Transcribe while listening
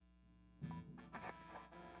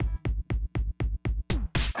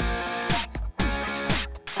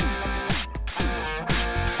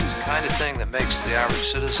thing that makes the average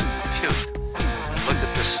citizen puke and look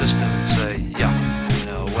at this system and say,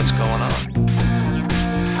 yuck, what's going on?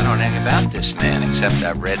 I don't know anything about this man except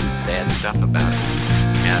I've read bad stuff about him,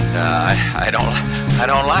 and I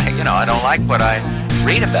don't like what I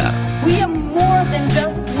read about him. We are more than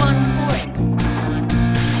just one coin.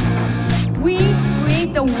 We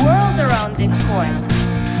create the world around this coin.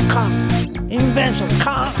 Come, invention,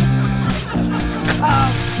 come.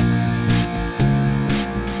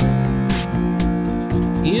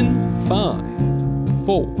 In 5,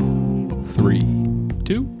 4, 3,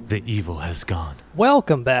 2. The evil has gone.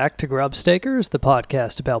 Welcome back to Grubstakers, the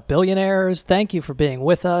podcast about billionaires. Thank you for being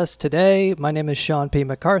with us today. My name is Sean P.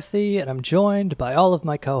 McCarthy, and I'm joined by all of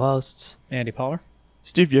my co-hosts. Andy Poller.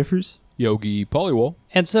 Steve Jeffers. Yogi Pollywall.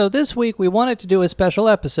 And so this week we wanted to do a special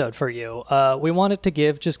episode for you. We wanted to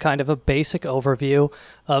give just kind of a basic overview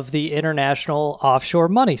of the international offshore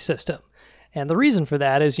money system. And the reason for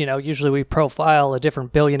that is, usually we profile a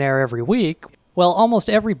different billionaire every week. Well, almost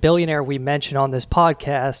every billionaire we mention on this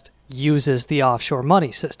podcast uses the offshore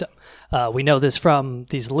money system. We know this from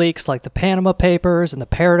these leaks like the Panama Papers and the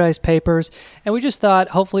Paradise Papers, and we just thought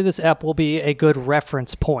hopefully this ep will be a good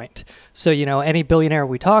reference point. So, any billionaire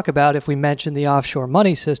we talk about, if we mention the offshore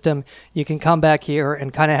money system, you can come back here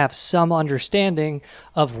and kind of have some understanding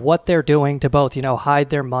of what they're doing to both, hide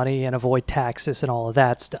their money and avoid taxes and all of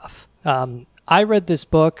that stuff. I read this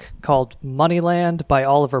book called Moneyland by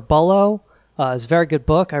Oliver Bullough. It's a very good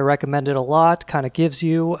book. I recommend it a lot. Kind of gives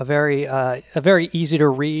you a very easy to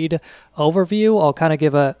read overview. I'll kind of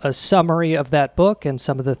give a summary of that book and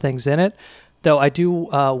some of the things in it. Though I do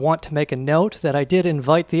want to make a note that I did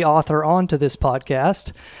invite the author onto this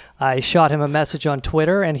podcast. I shot him a message on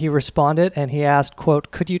Twitter and he responded and he asked, quote,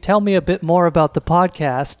 "Could you tell me a bit more about the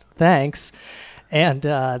podcast? Thanks." And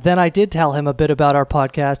then I did tell him a bit about our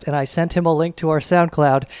podcast, and I sent him a link to our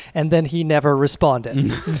SoundCloud, and then he never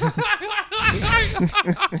responded.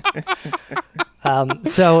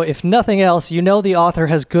 So if nothing else, the author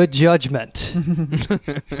has good judgment.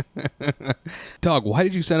 Dog, why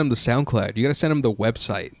did you send him the SoundCloud? You gotta send him the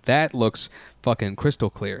website. That looks fucking crystal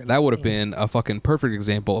clear. That would have been a fucking perfect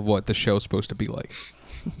example of what the show's supposed to be like.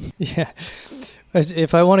 Yeah.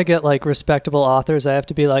 If I want to get, respectable authors, I have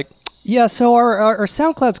to be like, yeah, so our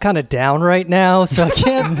SoundCloud's kind of down right now, so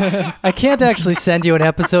I can't actually send you an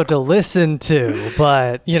episode to listen to,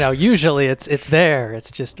 but usually it's there. It's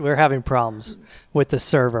just we're having problems with the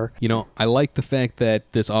server. I like the fact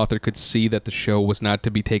that this author could see that the show was not to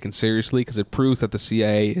be taken seriously because it proves that the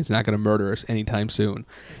CIA is not going to murder us anytime soon.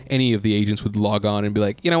 Any of the agents would log on and be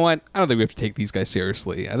like, you know what? I don't think we have to take these guys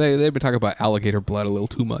seriously. They've been talking about alligator blood a little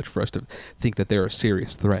too much for us to think that they're a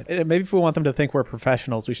serious threat. Maybe if we want them to think we're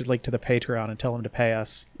professionals, we should link to the Patreon and tell them to pay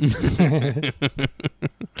us. The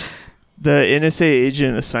NSA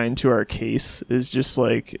agent assigned to our case is just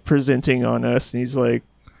presenting on us, and he's like,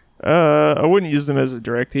 I wouldn't use them as a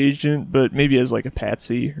direct agent, but maybe as a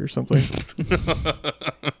patsy or something.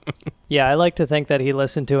 Yeah, I like to think that he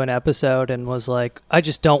listened to an episode and was like, I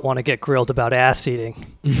just don't want to get grilled about ass eating.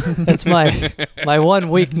 That's my one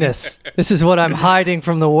weakness. This is what I'm hiding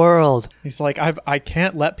from the world. He's like, I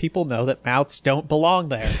can't let people know that mouths don't belong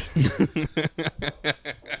there.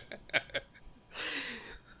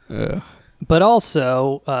 But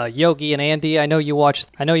also, Yogi and Andy, I know you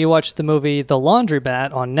watched the movie The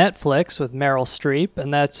Laundromat on Netflix with Meryl Streep,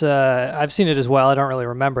 and that's I've seen it as well. I don't really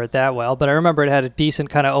remember it that well, but I remember it had a decent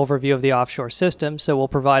kind of overview of the offshore system, so we'll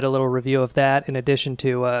provide a little review of that in addition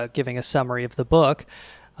to giving a summary of the book.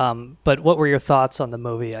 But what were your thoughts on the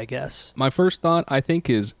movie, I guess? My first thought, I think,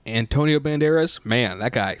 is Antonio Banderas. Man,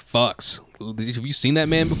 that guy fucks. Have you seen that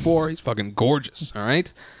man before? He's fucking gorgeous, all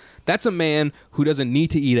right? That's a man who doesn't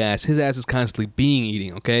need to eat ass. His ass is constantly being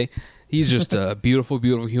eating, okay? He's just a beautiful,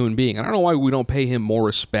 beautiful human being. And I don't know why we don't pay him more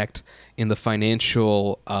respect in the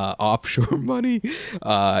financial offshore money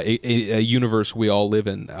a universe we all live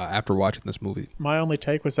in after watching this movie. My only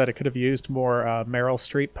take was that it could have used more Meryl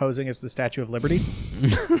Streep posing as the Statue of Liberty.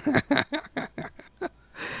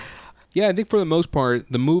 Yeah, I think for the most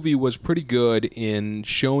part, the movie was pretty good in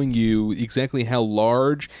showing you exactly how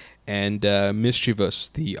large and mischievous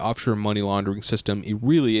the offshore money laundering system it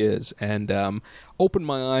really is, and opened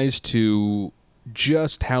my eyes to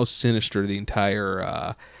just how sinister the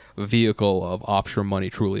entire vehicle of offshore money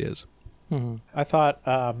truly is. Mm-hmm. I thought,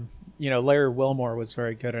 Larry Wilmore was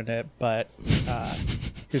very good in it, but he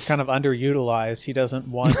was kind of underutilized. He doesn't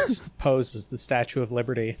once pose as the Statue of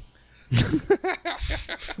Liberty.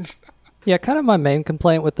 Yeah, kind of my main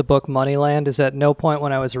complaint with the book Moneyland is at no point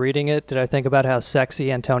when I was reading it did I think about how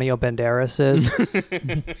sexy Antonio Banderas is.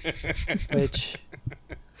 Which,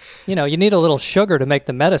 You know, you need a little sugar to make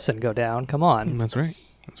the medicine go down. Come on. That's right.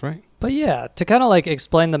 That's right. But yeah, to kind of like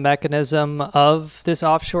explain the mechanism of this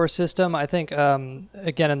offshore system, I think,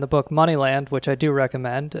 again, in the book Moneyland, which I do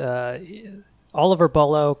recommend, Oliver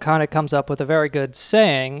Bullough kind of comes up with a very good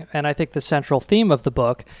saying, and I think the central theme of the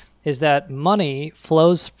book is that money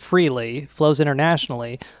flows freely, flows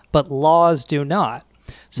internationally, but laws do not.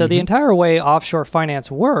 So the entire way offshore finance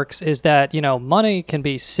works is that, you know, money can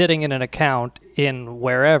be sitting in an account in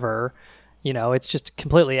wherever. You know, it's just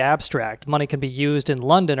completely abstract. Money can be used in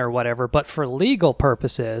London or whatever, but for legal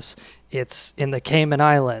purposes, it's in the Cayman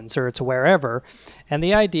Islands or it's wherever. And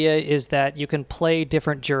the idea is that you can play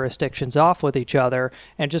different jurisdictions off with each other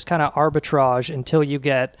and just kind of arbitrage until you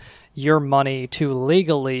get your money to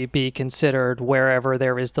legally be considered wherever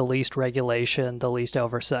there is the least regulation, the least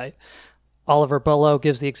oversight. Oliver Bullough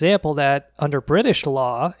gives the example that under British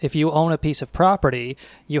law, if you own a piece of property,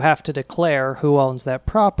 you have to declare who owns that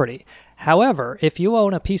property. However, if you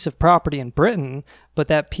own a piece of property in Britain, but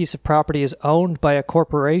that piece of property is owned by a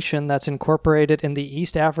corporation that's incorporated in the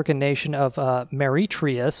East African nation of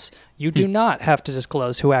Mauritius, you do not have to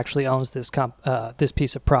disclose who actually owns this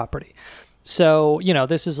piece of property. So, you know,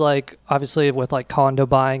 this is like, obviously with like condo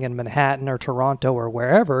buying in Manhattan or Toronto or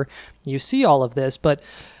wherever, you see all of this, but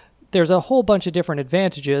there's a whole bunch of different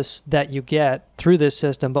advantages that you get through this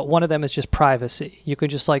system, but one of them is just privacy. You can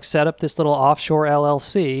just like set up this little offshore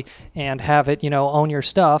LLC and have it, you know, own your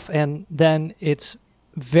stuff, and then it's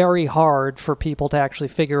very hard for people to actually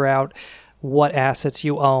figure out what assets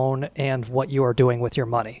you own and what you are doing with your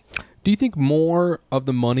money. Do you think more of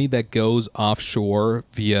the money that goes offshore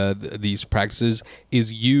via these practices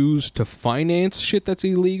is used to finance shit that's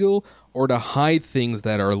illegal or to hide things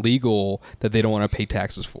that are legal that they don't want to pay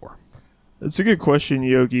taxes for? That's a good question,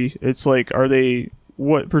 Yogi. It's like, are they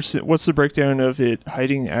what's the breakdown of it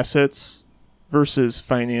hiding assets versus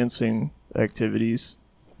financing activities?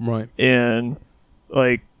 Right. And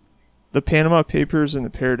like the Panama Papers and the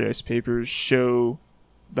Paradise Papers show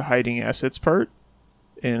the hiding assets part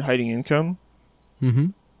and hiding income. Mm-hmm.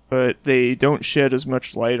 But they don't shed as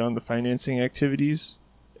much light on the financing activities.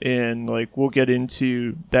 And like we'll get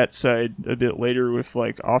into that side a bit later with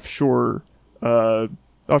like offshore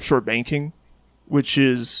banking, which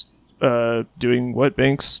is doing what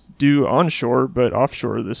banks do onshore but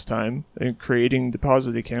offshore this time, and creating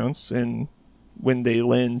deposit accounts, and when they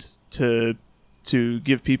lend to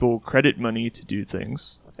give people credit money to do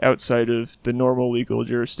things outside of the normal legal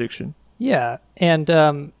jurisdiction. Yeah, and,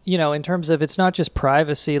 you know, in terms of it's not just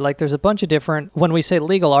privacy, like there's a bunch of different, when we say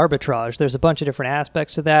legal arbitrage, there's a bunch of different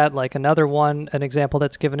aspects to that. Like another one, an example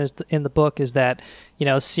that's given is in the book is that, you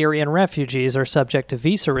know, Syrian refugees are subject to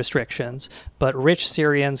visa restrictions, but rich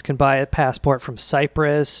Syrians can buy a passport from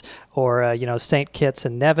Cyprus or, you know, St. Kitts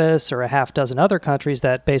and Nevis or a half dozen other countries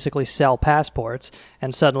that basically sell passports,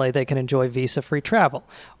 and suddenly they can enjoy visa-free travel.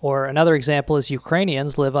 Or another example is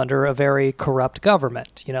Ukrainians live under a very corrupt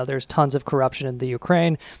government. You know, there's tons of corruption in the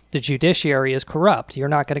Ukraine. The judiciary is corrupt. You're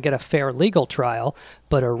not going to get a fair legal trial,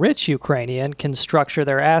 but a rich Ukrainian can structure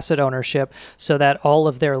their asset ownership so that all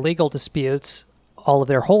of their legal disputes, all of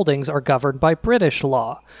their holdings are governed by British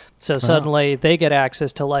law. So suddenly they get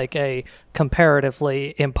access to like a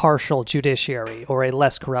comparatively impartial judiciary or a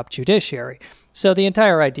less corrupt judiciary. So the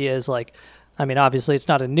entire idea is like, I mean, obviously it's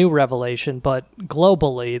not a new revelation, but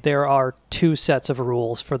globally there are two sets of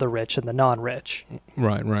rules for the rich and the non-rich.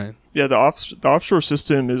 Right, right. Yeah, the offshore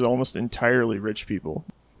system is almost entirely rich people.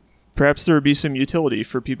 Perhaps there would be some utility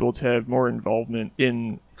for people to have more involvement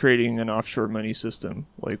in creating an offshore money system,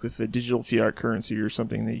 like with a digital fiat currency or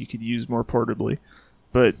something that you could use more portably.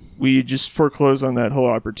 But we just foreclose on that whole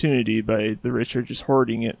opportunity by the rich are just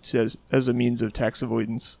hoarding it as a means of tax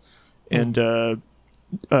avoidance and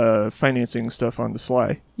financing stuff on the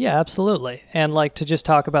sly. Yeah, absolutely. And like to just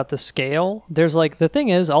talk about the scale, there's like the thing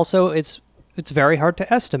is also it's very hard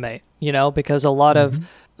to estimate, you know, because a lot of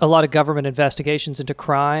government investigations into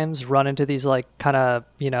crimes run into these like kind of,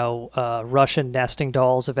 you know, Russian nesting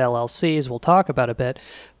dolls of LLCs we'll talk about a bit.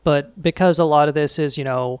 But because a lot of this is, you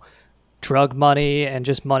know, drug money and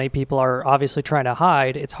just money people are obviously trying to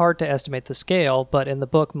hide, it's hard to estimate the scale. But in the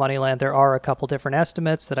book Moneyland, there are a couple different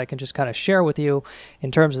estimates that I can just kind of share with you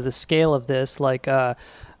in terms of the scale of this. Like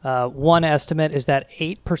one estimate is that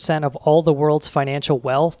 8% of all the world's financial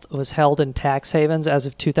wealth was held in tax havens as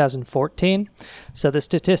of 2014. So the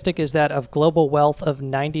statistic is that of global wealth of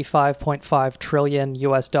 $95.5 trillion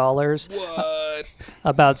US dollars,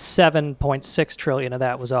 about 7.6 trillion of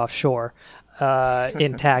that was offshore.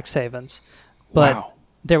 In tax havens. But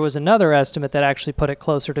there was another estimate that actually put it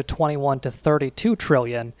closer to 21 to 32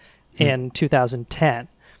 trillion in 2010.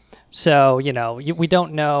 So, we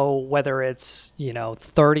don't know whether it's,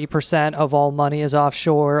 30% of all money is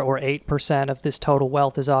offshore or 8% of this total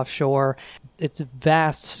wealth is offshore. It's a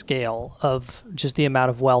vast scale of just the amount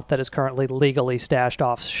of wealth that is currently legally stashed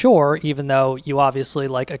offshore, even though you obviously,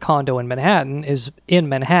 like a condo in Manhattan is in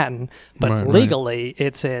Manhattan, but Right. legally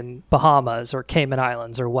it's in Bahamas or Cayman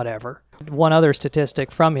Islands or whatever. One other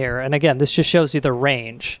statistic from here, and again, this just shows you the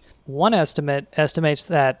range. One estimate estimates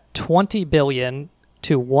that 20 billion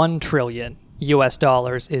to 1 trillion US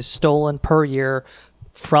dollars is stolen per year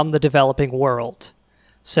from the developing world.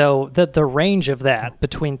 So the range of that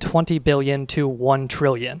between 20 billion to 1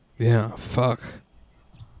 trillion. Yeah, fuck.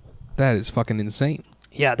 That is fucking insane.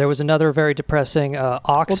 Yeah, there was another very depressing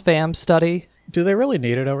Oxfam study. Do they really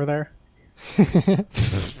need it over there?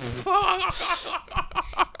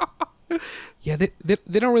 Yeah,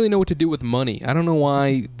 they don't really know what to do with money. I don't know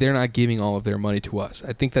why they're not giving all of their money to us.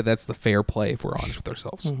 I think that's the fair play if we're honest with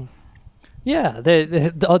ourselves. Mm-hmm. Yeah,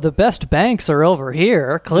 the best banks are over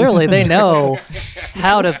here. Clearly, they know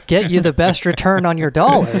how to get you the best return on your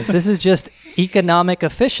dollars. This is just economic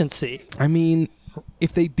efficiency. I mean,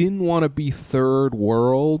 if they didn't want to be third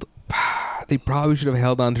world, they probably should have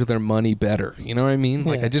held on to their money better. You know what I mean?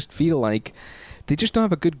 Like, Yeah. I just feel like they just don't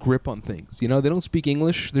have a good grip on things. They don't speak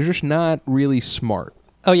English. They're just not really smart.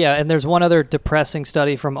 Oh, yeah, and there's one other depressing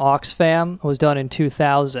study from Oxfam. It was done in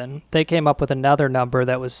 2000. They came up with another number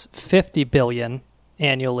that was 50 billion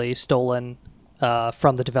annually stolen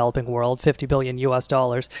from the developing world, 50 billion US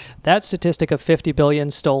dollars. That statistic of 50 billion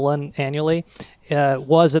stolen annually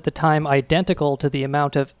was at the time identical to the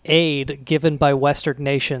amount of aid given by Western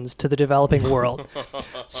nations to the developing world.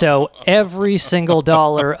 So every single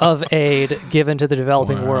dollar of aid given to the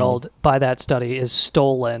developing world by that study is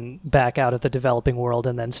stolen back out of the developing world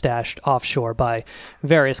and then stashed offshore by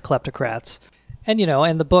various kleptocrats. And,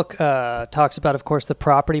 and the book talks about, of course, the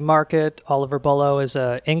property market. Oliver Bullough is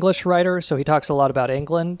an English writer, so he talks a lot about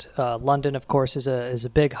England. London, of course, is a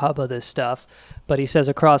big hub of this stuff. But he says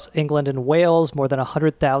across England and Wales, more than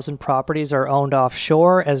 100,000 properties are owned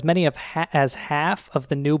offshore. As many as half of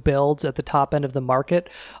the new builds at the top end of the market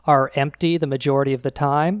are empty the majority of the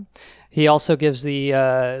time. He also gives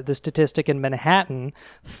the statistic in Manhattan: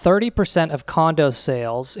 30% of condo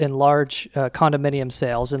sales in large condominium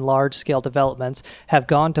sales in large-scale developments have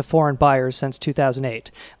gone to foreign buyers since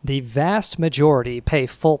 2008. The vast majority pay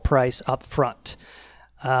full price up front.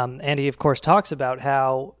 And he, of course, talks about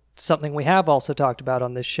how something we have also talked about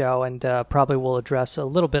on this show and probably will address a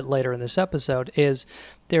little bit later in this episode is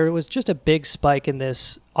there was just a big spike in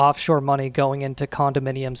this offshore money going into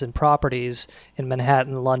condominiums and properties in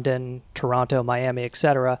Manhattan, London, Toronto, Miami,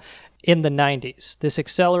 etc. in the 90s. This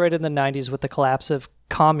accelerated in the 90s with the collapse of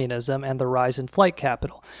communism and the rise in flight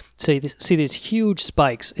capital. So you see these huge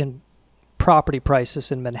spikes in property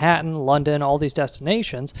prices in Manhattan, London, all these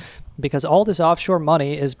destinations, because all this offshore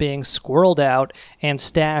money is being squirreled out and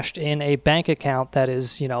stashed in a bank account that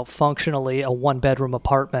is, functionally a one-bedroom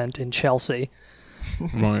apartment in Chelsea.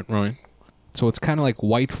 Right. So it's kind of like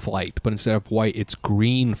white flight, but instead of white, it's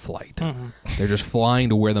green flight. Mm-hmm. They're just flying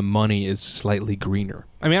to where the money is slightly greener.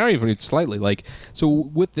 I mean, I don't even need slightly. So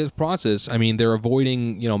with this process, I mean, they're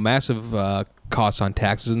avoiding, massive costs on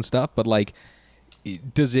taxes and stuff, but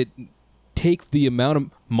does it take the amount of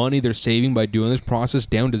money they're saving by doing this process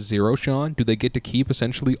down to zero, Sean? Do they get to keep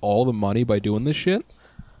essentially all the money by doing this shit?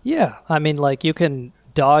 Yeah. I mean, you can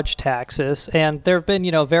dodge taxes, and there have been,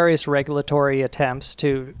 various regulatory attempts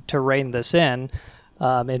to rein this in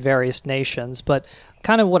various nations. But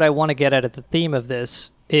kind of what I want to get at the theme of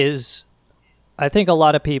this is I think a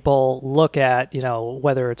lot of people look at,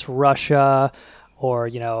 whether it's Russia or,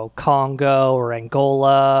 Congo or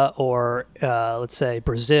Angola or, let's say,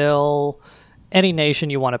 Brazil, any nation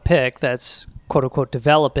you want to pick that's quote-unquote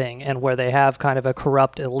developing and where they have kind of a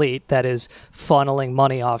corrupt elite that is funneling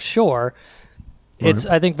money offshore. Right. It's,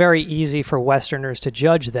 I think, very easy for Westerners to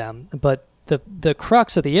judge them. But the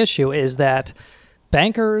crux of the issue is that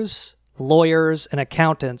bankers, lawyers, and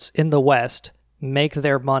accountants in the West make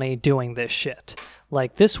their money doing this shit.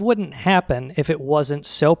 This wouldn't happen if it wasn't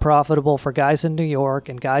so profitable for guys in New York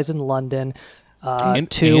and guys in London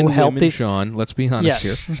to help women, these. Sean, let's be honest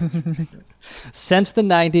here. Since the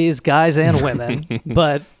 90s, guys and women,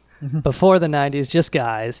 but before the 90s, just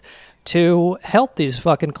guys, to help these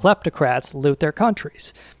fucking kleptocrats loot their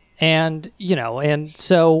countries. And, and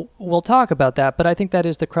so we'll talk about that, but I think that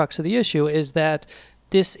is the crux of the issue, is that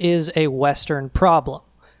this is a Western problem.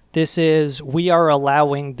 This is, we are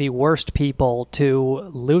allowing the worst people to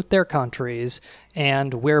loot their countries,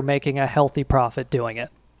 and we're making a healthy profit doing it.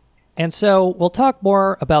 And so we'll talk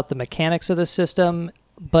more about the mechanics of the system,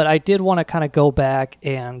 but I did want to kind of go back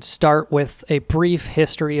and start with a brief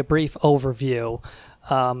history, a brief overview,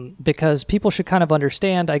 because people should kind of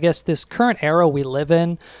understand, I guess, this current era we live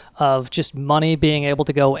in of just money being able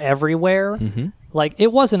to go everywhere. Like,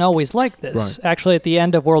 it wasn't always like this. Right. Actually, at the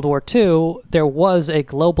end of World War II, there was a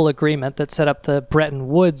global agreement that set up the Bretton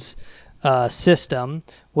Woods system,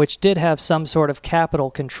 which did have some sort of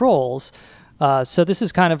capital controls. So this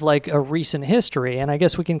is kind of like a recent history, and I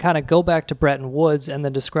guess we can kind of go back to Bretton Woods and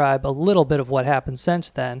then describe a little bit of what happened since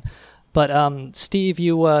then. But Steve,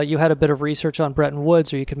 you had a bit of research on Bretton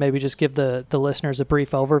Woods, or you could maybe just give the listeners a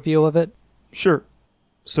brief overview of it. Sure.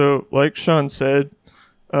 So, like Sean said,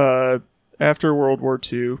 after World War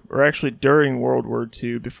II, or actually during World War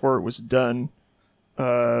II, before it was done,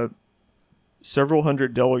 several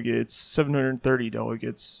hundred delegates, 730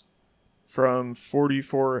 delegates from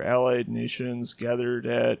 44 allied nations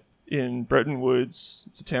gathered in Bretton Woods.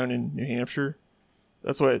 It's a town in New Hampshire.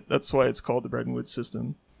 That's why it's called the Bretton Woods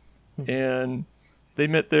system. And they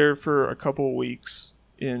met there for a couple of weeks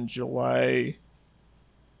in July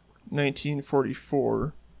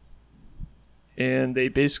 1944. And they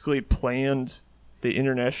basically planned the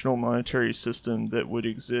international monetary system that would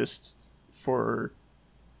exist for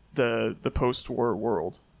the post-war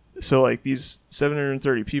world. So, like, these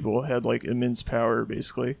 730 people had, like, immense power,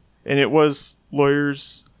 basically. And it was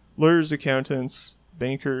lawyers, accountants,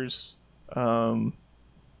 bankers,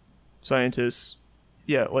 scientists.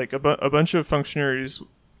 Yeah, like, a bunch of functionaries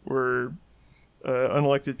were,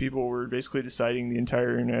 unelected people were basically deciding the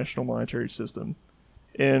entire international monetary system.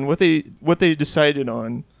 And what they decided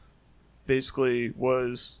on, basically,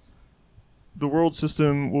 was the world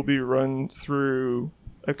system will be run through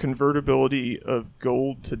a convertibility of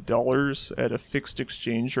gold to dollars at a fixed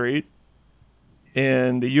exchange rate.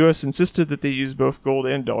 And the U.S. insisted that they use both gold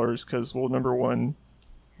and dollars because, well, number one,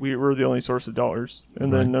 we're the only source of dollars.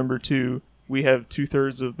 And then number two, we have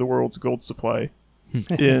 2/3 of the world's gold supply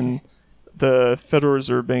in the Federal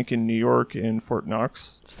Reserve Bank in New York and Fort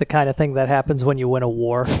Knox. It's the kind of thing that happens when you win a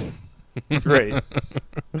war. Right.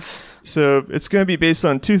 So it's going to be based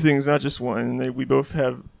on two things, not just one. And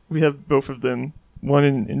we have both of them. One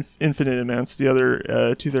in infinite amounts, the other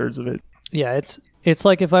 2/3 of it. Yeah, it's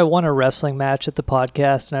like if I won a wrestling match at the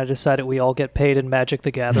podcast and I decided we all get paid in Magic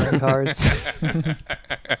the Gathering cards.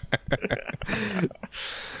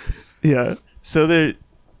 Yeah. So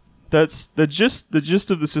that's the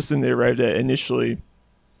gist of the system they arrived at initially,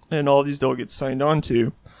 and all these delegates signed on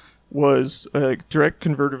to, was a direct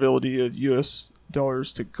convertibility of U.S.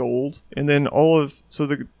 dollars to gold, and then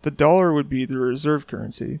the dollar would be the reserve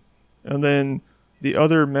currency, and then the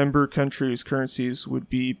other member countries' currencies would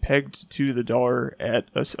be pegged to the dollar at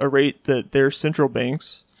a rate that their central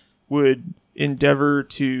banks would endeavor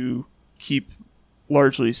to keep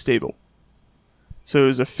largely stable. So it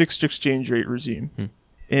was a fixed exchange rate regime.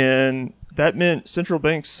 And that meant central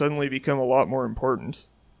banks suddenly become a lot more important.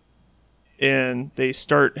 And they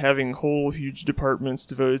start having whole huge departments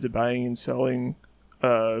devoted to buying and selling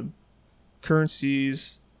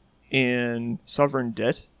currencies and sovereign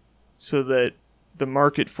debt, so that the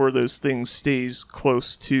market for those things stays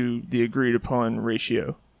close to the agreed upon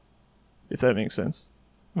ratio, if that makes sense.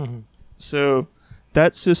 So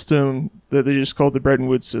that system that they just called the Bretton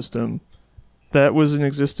Woods system, that was in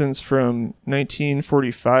existence from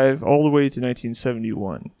 1945 all the way to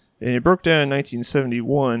 1971. And it broke down in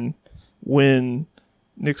 1971 when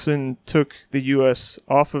Nixon took the U.S.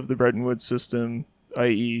 off of the Bretton Woods system,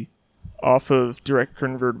 i.e. off of direct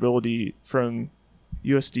convertibility from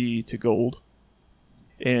USD to gold,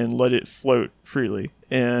 and let it float freely.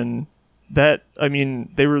 And that, I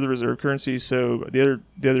mean, they were the reserve currency, so the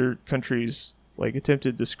other countries like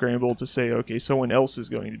attempted to scramble to say, okay, someone else is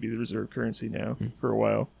going to be the reserve currency now for a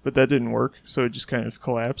while. But that didn't work, so it just kind of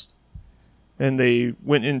collapsed. And they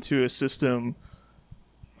went into a system,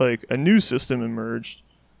 like a new system emerged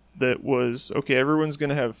that was, okay, everyone's going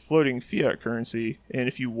to have floating fiat currency, and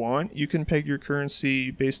if you want, you can peg your currency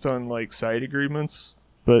based on like side agreements,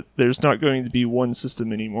 but there's not going to be one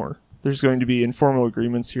system anymore. There's going to be informal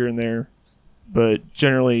agreements here and there, but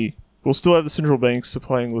generally we'll still have the central banks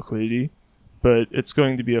supplying liquidity, but it's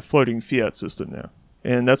going to be a floating fiat system now.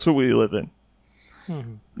 And that's what we live in.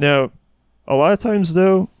 Now, a lot of times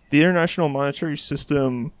though, the international monetary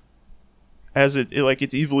system, as its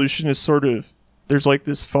evolution is sort of, there's like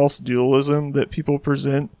this false dualism that people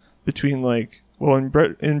present between like, well, in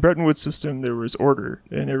Bretton Woods system there was order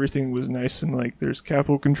and everything was nice and like there's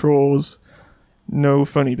capital controls, no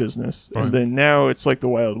funny business. Right. And then now it's like the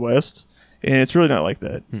Wild West, and it's really not like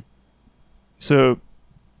that. So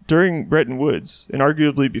during Bretton Woods, and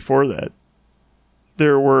arguably before that,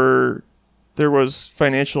 there were there was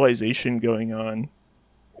financialization going on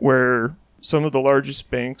where some of the largest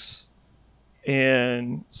banks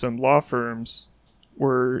and some law firms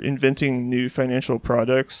were inventing new financial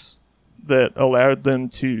products that allowed them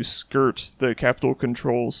to skirt the capital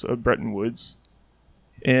controls of Bretton Woods.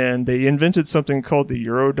 And they invented something called the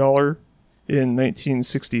Eurodollar in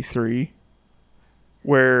 1963,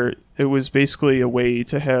 where it was basically a way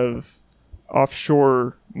to have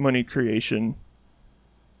offshore money creation.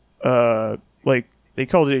 Like they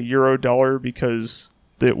called it a Eurodollar because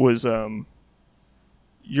it was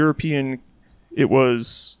European. It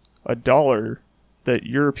was a dollar that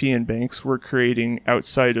European banks were creating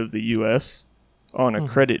outside of the U.S. on a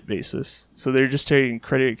credit basis. So they're just taking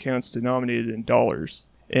credit accounts denominated in dollars.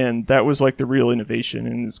 And that was like the real innovation,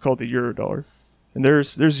 and it's called the Eurodollar. And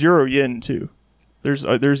there's Euro yen too.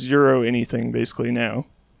 There's Euro anything basically now,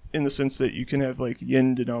 in the sense that you can have like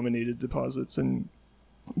yen denominated deposits and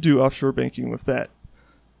do offshore banking with that.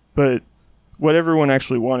 But what everyone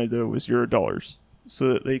actually wanted though was Eurodollars, so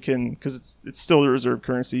that they can, because it's still the reserve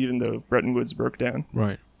currency even though Bretton Woods broke down.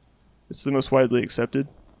 Right. It's the most widely accepted.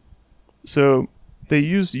 So they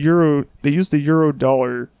used the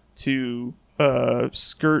Eurodollar to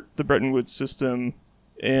skirt the Bretton Woods system,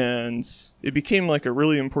 and it became like a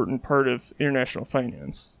really important part of international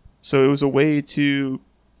finance. So it was a way to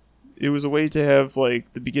have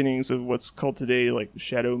like the beginnings of what's called today like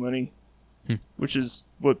shadow money, which is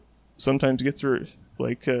what sometimes gets thrown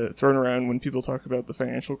around when people talk about the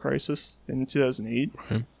financial crisis in 2008.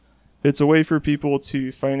 Okay. It's a way for people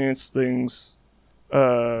to finance things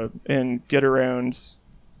and get around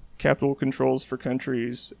capital controls for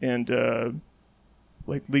countries and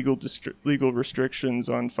like legal restrictions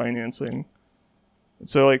on financing.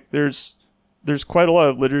 So like there's quite a lot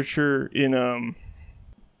of literature in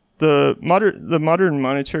the modern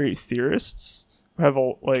monetary theorists have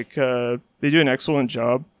they do an excellent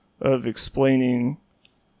job of explaining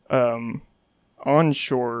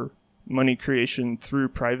onshore money creation through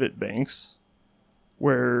private banks,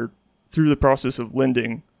 where through the process of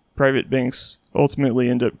lending, private banks ultimately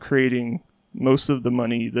end up creating most of the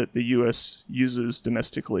money that the U.S. uses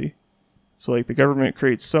domestically. So like the government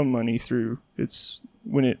creates some money through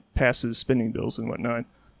when it passes spending bills and whatnot,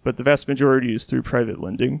 but the vast majority is through private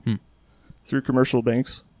lending, through commercial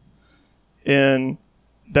banks. And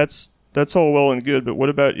that's all well and good, but what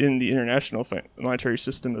about in the international monetary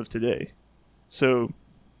system of today? So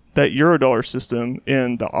that Eurodollar system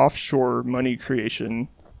and the offshore money creation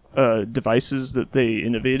devices that they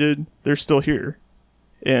innovated, they're still here.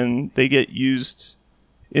 And they get used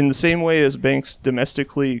in the same way as banks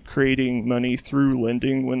domestically creating money through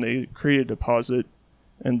lending when they create a deposit,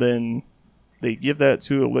 and then they give that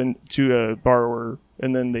to a borrower,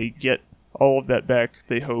 and then they get all of that back,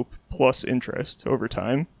 they hope, plus interest over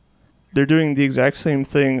time. They're doing the exact same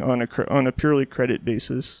thing on a purely credit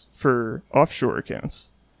basis for offshore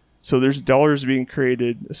accounts. So there's dollars being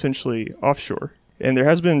created essentially offshore. And there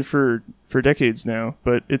has been for decades now,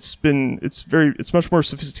 but it's much more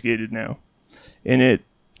sophisticated now. And it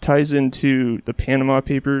ties into the Panama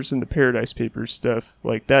Papers and the Paradise Papers stuff.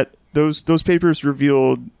 Like that, those papers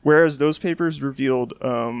revealed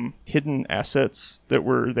hidden assets that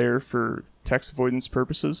were there for tax avoidance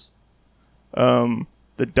purposes.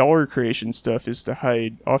 The dollar creation stuff is to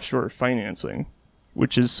hide offshore financing,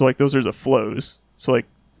 which is so like those are the flows. So like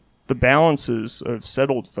the balances of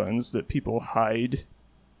settled funds that people hide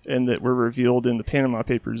and that were revealed in the Panama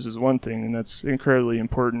Papers is one thing, and that's incredibly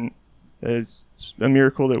important. It's a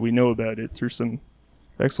miracle that we know about it through some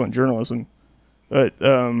excellent journalism. But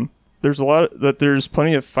there's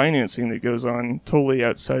plenty of financing that goes on totally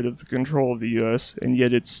outside of the control of the U.S., and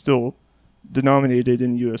yet it's still denominated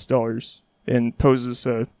in U.S. dollars and poses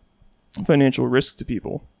a financial risk to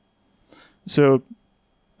people. So,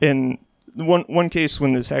 and one case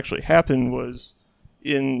when this actually happened was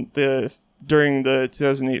during the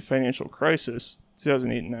 2008 financial crisis,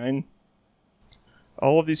 2008 and 9.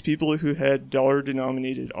 All of these people who had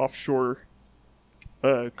dollar-denominated offshore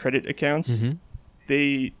credit accounts,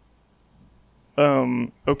 they're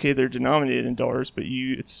denominated in dollars, but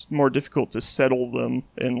it's more difficult to settle them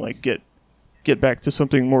and like get back to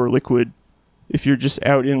something more liquid if you're just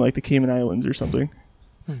out in like the Cayman Islands or something.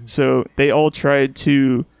 So they all tried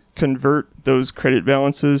to convert those credit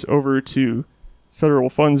balances over to federal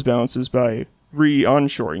funds balances by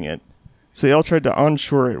re-onshoring it. So they all tried to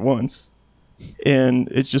onshore it once, and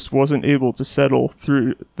it just wasn't able to settle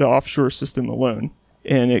through the offshore system alone.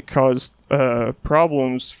 And it caused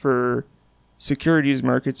problems for securities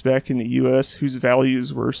markets back in the U.S. whose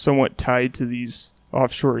values were somewhat tied to these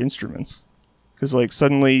offshore instruments. because like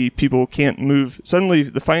suddenly people can't move. Suddenly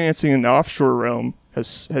the financing in the offshore realm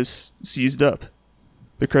has seized up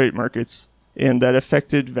the credit markets, and that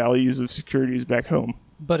affected values of securities back home.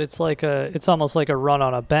 But it's almost like a run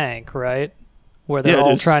on a bank, right? Where they're Yeah, it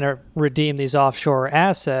all is. trying to redeem these offshore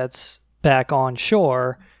assets back on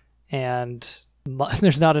shore, and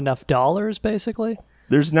there's not enough dollars, basically.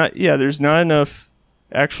 There's not enough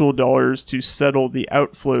actual dollars to settle the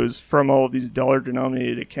outflows from all of these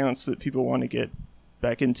dollar-denominated accounts that people want to get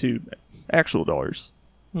back into actual dollars.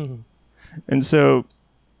 Mhm. And so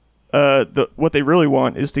what they really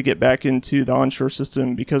want is to get back into the onshore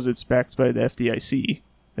system because it's backed by the FDIC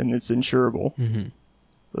and it's insurable,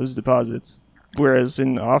 those deposits. Whereas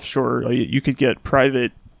in the offshore, you could get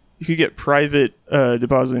private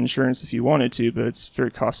deposit insurance if you wanted to, but it's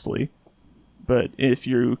very costly. But if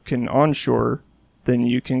you can onshore, then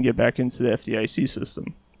you can get back into the FDIC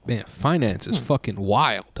system. Man, finance is fucking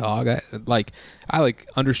wild, dog. I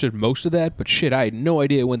understood most of that, but shit, I had no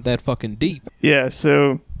idea it went that fucking deep. Yeah,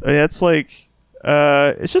 so that's like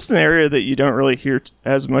it's just an area that you don't really hear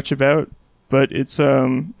as much about, but it's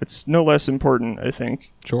no less important, I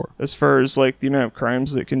think, Sure. as far as like the amount of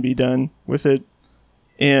crimes that can be done with it.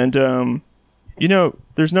 And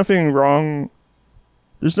there's nothing wrong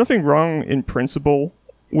in principle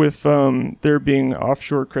with there being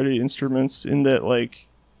offshore credit instruments, in that like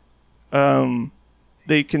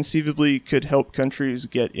they conceivably could help countries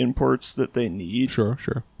get imports that they need. Sure.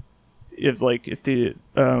 If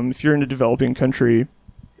you're in a developing country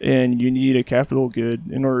and you need a capital good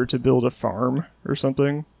in order to build a farm or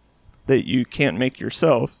something that you can't make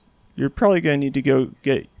yourself, you're probably going to need to go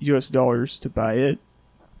get US dollars to buy it.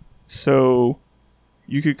 So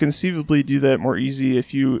you could conceivably do that more easy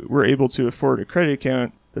if you were able to afford a credit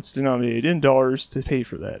account that's denominated in dollars to pay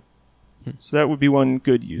for that. So that would be one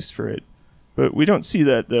good use for it. But we don't see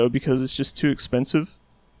that, though, because it's just too expensive.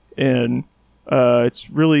 And it's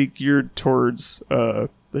really geared towards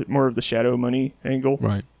more of the shadow money angle.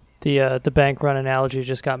 Right. The bank run analogy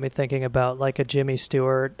just got me thinking about like a Jimmy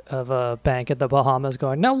Stewart of a bank in the Bahamas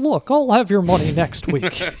going, "Now look, I'll have your money next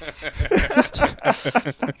week."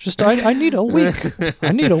 I need a week.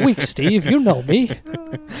 I need a week, Steve. You know me.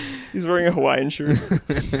 He's wearing a Hawaiian shirt.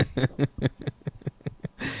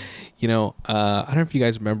 I don't know if you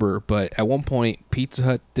guys remember, but at one point Pizza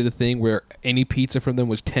Hut did a thing where any pizza from them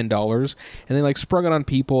was $10, and they like sprung it on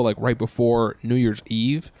people like right before New Year's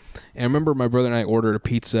Eve. And I remember my brother and I ordered a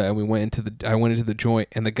pizza, and I went into the joint,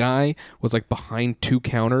 and the guy was like behind two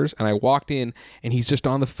counters, and I walked in, and he's just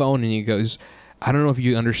on the phone, and he goes, "I don't know if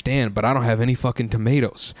you understand, but I don't have any fucking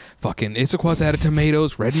tomatoes. Fucking Issaquah's out of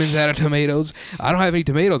tomatoes. Redmond's out of tomatoes. I don't have any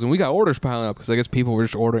tomatoes." And we got orders piling up because I guess people were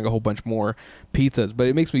just ordering a whole bunch more pizzas. But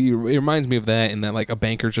it reminds me of that, and that like a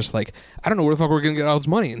banker's just like, I don't know where the fuck we're going to get all this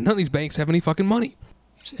money. And none of these banks have any fucking money.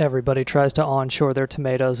 Everybody tries to onshore their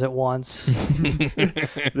tomatoes at once.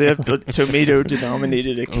 They have tomato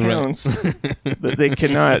denominated accounts that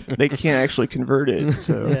they can't actually convert it.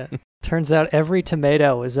 So Yeah. Turns out every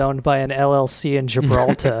tomato is owned by an LLC in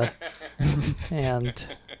Gibraltar. And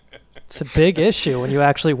it's a big issue when you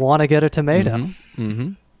actually want to get a tomato.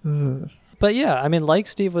 But yeah, I mean, like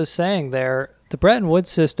Steve was saying there, the Bretton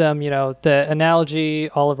Woods system, the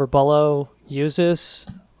analogy Oliver Bullough uses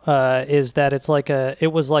is that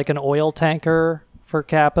it was like an oil tanker for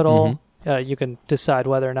capital. You can decide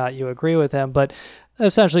whether or not you agree with him, but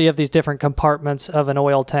essentially you have these different compartments of an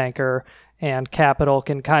oil tanker, and capital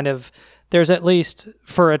can there's at least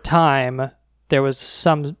for a time, there was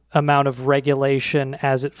some amount of regulation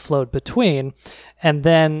as it flowed between. And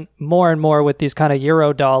then more and more with these kind of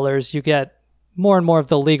euro dollars, you get more and more of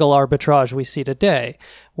the legal arbitrage we see today,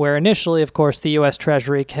 where initially, of course, the U.S.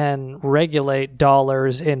 Treasury can regulate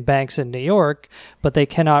dollars in banks in New York, but they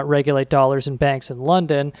cannot regulate dollars in banks in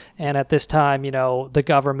London. And at this time, the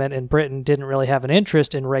government in Britain didn't really have an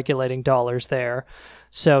interest in regulating dollars there.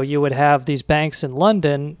 So you would have these banks in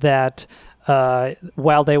London that,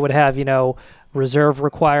 while they would have, reserve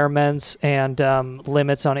requirements and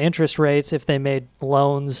limits on interest rates, if they made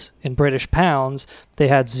loans in British pounds, they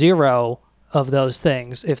had zero of those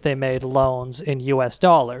things if they made loans in US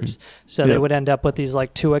dollars. So they would end up with these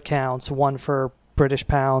like two accounts, one for British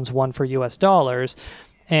pounds, one for US dollars.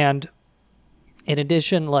 And in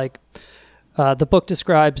addition, the book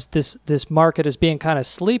describes this market as being kind of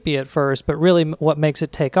sleepy at first, but really what makes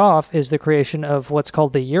it take off is the creation of what's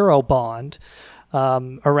called the Eurobond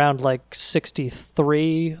around like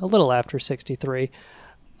 63, a little after 63.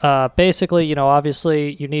 Basically,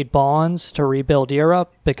 obviously you need bonds to rebuild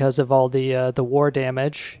Europe because of all the war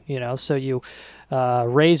damage, so you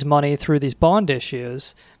raise money through these bond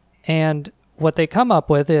issues. And what they come up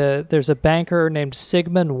with, there's a banker named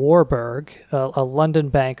Sigmund Warburg, a London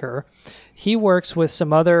banker. He works with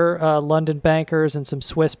some other London bankers and some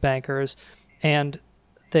Swiss bankers, and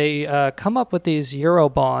they come up with these euro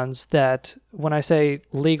bonds that, when I say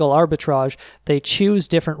legal arbitrage, they choose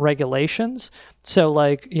different regulations. So,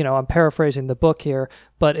 like, I'm paraphrasing the book here,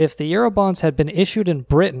 but if the euro bonds had been issued in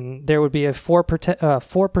Britain, there would be a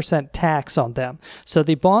 4% tax on them. So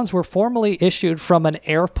the bonds were formally issued from an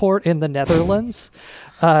airport in the Netherlands.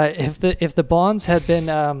 If the bonds had been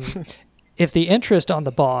if the interest on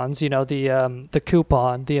the bonds, the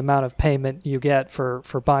coupon, the amount of payment you get for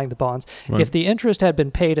buying the bonds, if the interest had been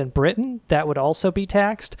paid in Britain, that would also be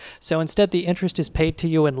taxed. So instead, the interest is paid to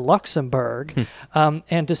you in Luxembourg.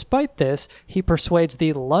 And despite this, he persuades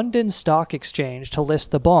the London Stock Exchange to list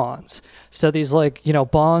the bonds. So these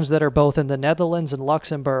bonds that are both in the Netherlands and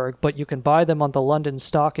Luxembourg, but you can buy them on the London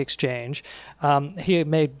Stock Exchange. He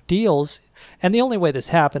made deals, and the only way this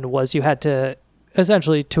happened was you had to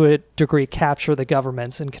essentially, to a degree, capture the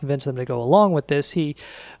governments and convince them to go along with this. He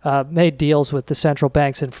made deals with the central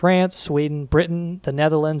banks in France, Sweden, Britain, the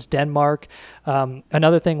Netherlands, Denmark.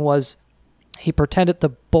 Another thing was he pretended the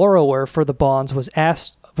borrower for the bonds was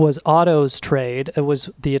Auto's Trade. It was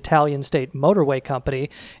the Italian state motorway company.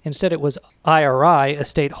 Instead, it was IRI, a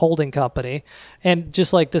state holding company. And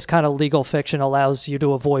just like this kind of legal fiction allows you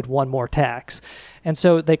to avoid one more tax. And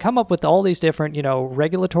so they come up with all these different,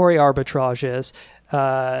 regulatory arbitrages.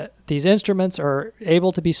 These instruments are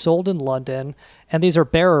able to be sold in London, and these are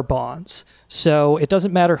bearer bonds. So it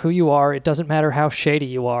doesn't matter who you are. It doesn't matter how shady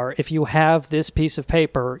you are. If you have this piece of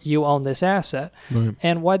paper, you own this asset. Right.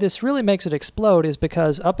 And why this really makes it explode is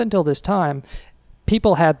because up until this time,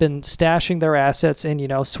 people had been stashing their assets in,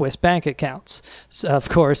 Swiss bank accounts. So, of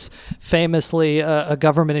course, famously, a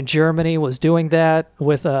government in Germany was doing that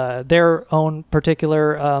with their own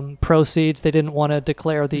particular proceeds they didn't want to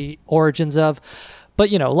declare the origins of.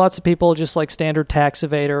 But, lots of people, just like standard tax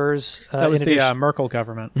evaders. That was the Merkel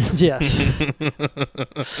government. Yes.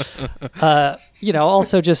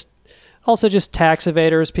 Also just tax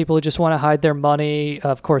evaders, people who just want to hide their money,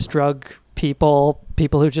 of course, drug people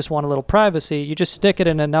who just want a little privacy. You just stick it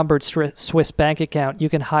in a numbered Swiss bank account. You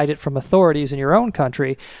can hide it from authorities in your own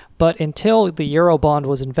country. But until the Eurobond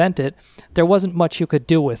was invented, there wasn't much you could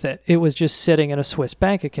do with it. It was just sitting in a Swiss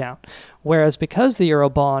bank account. Whereas because the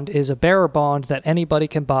Eurobond is a bearer bond that anybody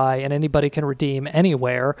can buy and anybody can redeem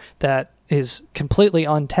anywhere, that is completely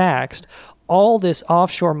untaxed, all this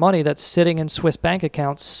offshore money that's sitting in Swiss bank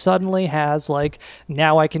accounts suddenly has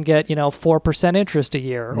now I can get, 4% interest a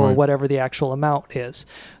year or whatever the actual amount is.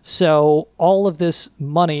 So all of this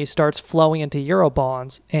money starts flowing into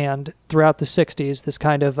Eurobonds, and throughout the 60s, this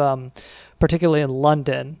kind of, particularly in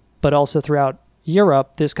London, but also throughout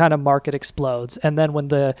Europe, this kind of market explodes. And then when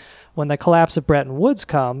the collapse of Bretton Woods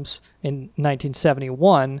comes in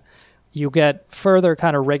 1971, you get further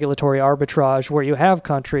kind of regulatory arbitrage where you have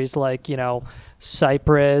countries like,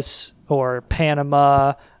 Cyprus or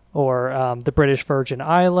Panama or the British Virgin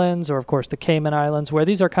Islands or, of course, the Cayman Islands, where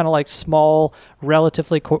these are kind of like small,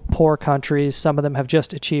 relatively poor countries. Some of them have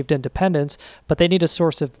just achieved independence, but they need a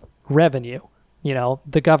source of revenue.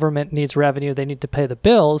 The government needs revenue. They need to pay the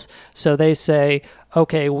bills. So they say,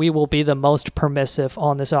 okay, we will be the most permissive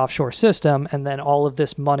on this offshore system. And then all of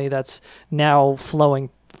this money that's now flowing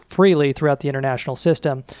freely throughout the international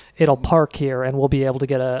system, it'll park here and we'll be able to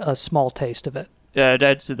get a small taste of it. Yeah, it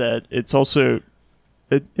adds to that. It's also,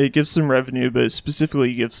 it gives them revenue, but it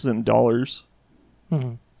specifically gives them dollars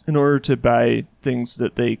in order to buy things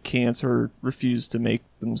that they can't or refuse to make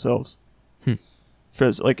themselves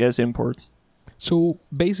as imports. So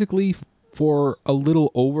basically, for a little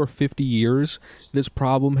over 50 years, this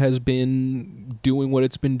problem has been doing what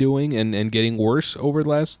it's been doing and getting worse over the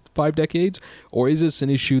last 5 decades? Or is this an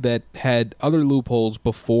issue that had other loopholes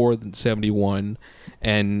before 71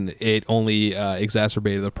 and it only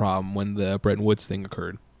exacerbated the problem when the Bretton Woods thing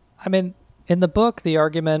occurred? I mean, in the book, the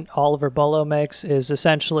argument Oliver Bullough makes is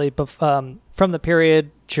essentially from the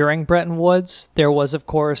period during Bretton Woods, there was, of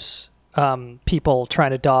course, people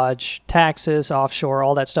trying to dodge taxes offshore,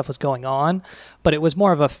 all that stuff was going on, but it was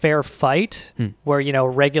more of a fair fight where,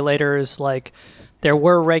 regulators, there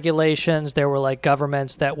were regulations, there were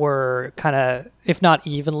governments that were kind of, if not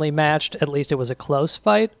evenly matched, at least it was a close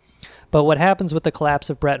fight. But what happens with the collapse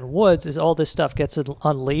of Bretton Woods is all this stuff gets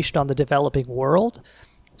unleashed on the developing world.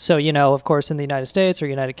 So, of course, in the United States or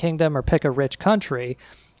United Kingdom or pick a rich country,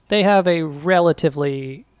 they have a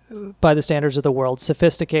relatively by the standards of the world,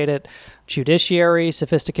 sophisticated judiciary,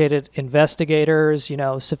 sophisticated investigators,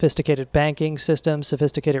 sophisticated banking systems,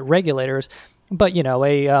 sophisticated regulators. But,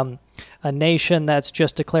 a nation that's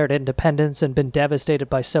just declared independence and been devastated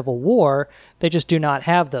by civil war, they just do not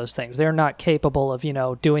have those things. They're not capable of,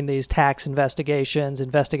 doing these tax investigations,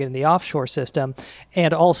 investigating the offshore system.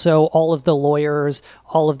 And also all of the lawyers,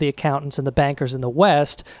 all of the accountants and the bankers in the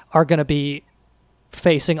West are going to be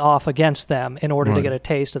facing off against them in order to get a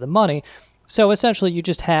taste of the money. So essentially you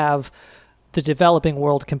just have the developing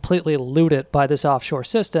world completely looted by this offshore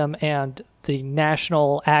system, and the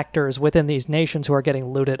national actors within these nations who are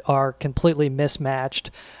getting looted are completely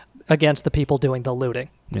mismatched against the people doing the looting.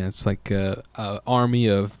 Yeah, it's like a army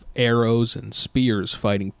of arrows and spears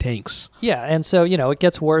fighting tanks. Yeah, and so, it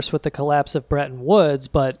gets worse with the collapse of Bretton Woods,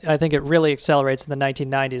 but I think it really accelerates in the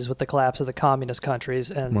 1990s with the collapse of the communist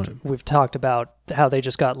countries, and we've talked about how they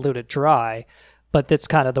just got looted dry, but that's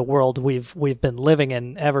kind of the world we've been living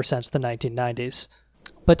in ever since the 1990s.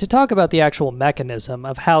 But to talk about the actual mechanism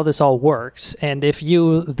of how this all works, and if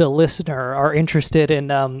you, the listener, are interested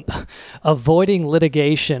in avoiding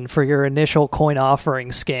litigation for your initial coin offering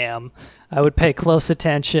scam, I would pay close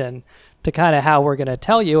attention to kind of how we're going to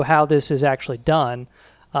tell you how this is actually done.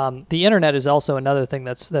 The internet is also another thing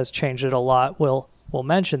that's changed it a lot. We'll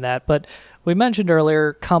mention that. But we mentioned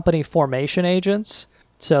earlier company formation agents.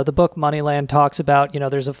 So the book Moneyland talks about,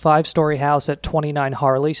 there's a 5-story house at 29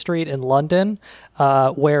 Harley Street in London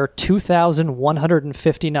where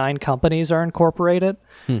 2,159 companies are incorporated.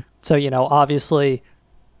 So, obviously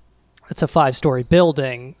it's a 5-story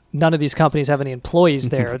building. None of these companies have any employees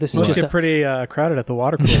there. This must is just get pretty crowded at the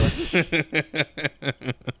water cooler.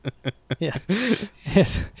 Yeah.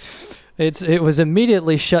 It was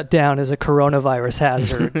immediately shut down as a coronavirus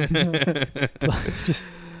hazard. Just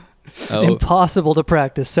impossible to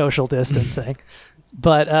practice social distancing.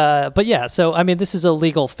 But yeah, so I mean, this is a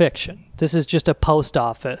legal fiction. This is just a post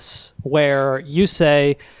office where you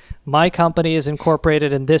say, my company is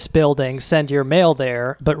incorporated in this building, send your mail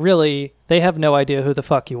there, but really they have no idea who the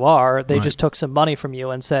fuck you are. They just took some money from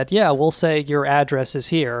you and said, yeah, we'll say your address is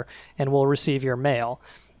here and we'll receive your mail.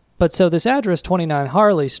 But so this address, 29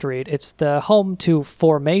 Harley Street, it's the home to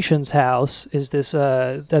Formations House, is this,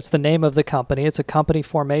 that's the name of the company. It's a company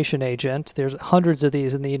formation agent. There's hundreds of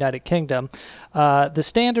these in the United Kingdom. The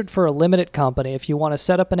standard for a limited company, if you want to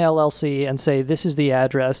set up an LLC and say this is the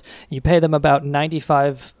address, you pay them about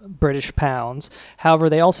 95 British pounds.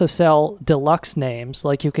 However, they also sell deluxe names,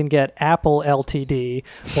 like you can get Apple Ltd.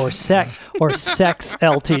 or Sex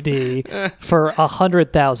Ltd. for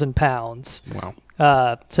 100,000 pounds. Wow.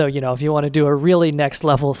 So, if you want to do a really next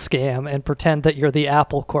level scam and pretend that you're the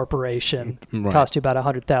Apple Corporation, cost you about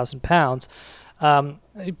 100,000 pounds.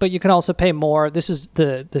 But you can also pay more. This is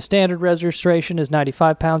the standard registration is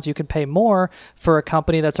 95 pounds. You can pay more for a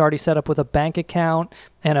company that's already set up with a bank account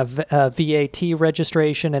and a VAT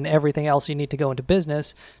registration and everything else you need to go into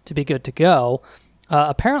business to be good to go.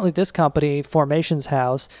 Apparently, this company, Formations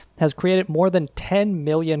House, has created more than 10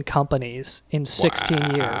 million companies in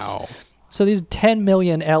 16 years. So these 10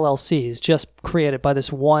 million LLCs just created by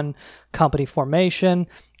this one company formation.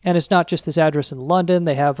 And it's not just this address in London.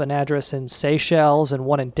 They have an address in Seychelles and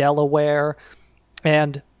one in Delaware.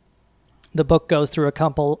 And the book goes through a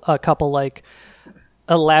couple like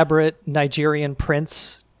elaborate Nigerian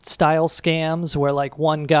prince style scams where like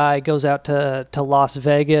one guy goes out to Las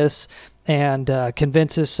Vegas and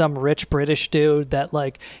convinces some rich British dude that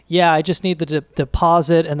like, yeah, I just need the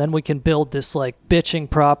deposit and then we can build this like bitching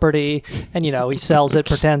property. And, he sells it,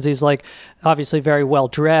 pretends he's like obviously very well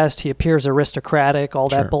dressed. He appears aristocratic, all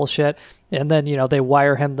that bullshit. And then, they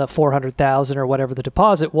wire him the 400,000 or whatever the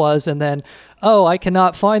deposit was. And then, oh, I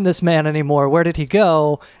cannot find this man anymore. Where did he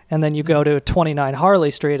go? And then you go to 29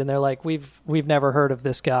 Harley Street and they're like, we've never heard of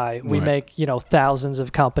this guy. We make, thousands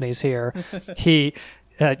of companies here. He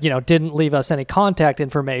didn't leave us any contact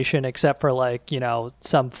information except for like,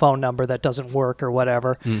 some phone number that doesn't work or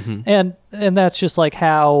whatever. Mm-hmm. And that's just like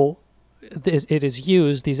how it is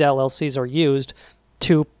used. These LLCs are used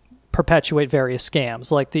to perpetuate various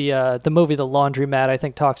scams. Like the movie The Laundromat, I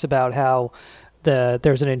think, talks about how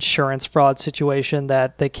there's an insurance fraud situation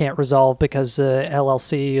that they can't resolve because the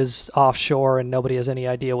LLC is offshore and nobody has any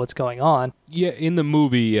idea what's going on. Yeah, in the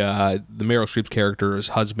movie, the Meryl Streep's character's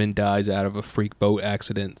husband dies out of a freak boat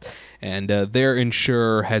accident, and their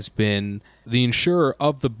insurer has been the insurer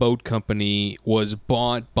of the boat company was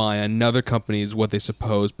bought by another company is what they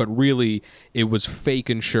supposed, but really it was fake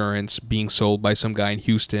insurance being sold by some guy in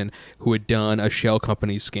Houston who had done a shell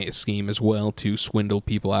company scheme as well to swindle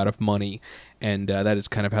people out of money. And that is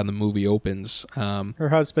kind of how the movie opens. Her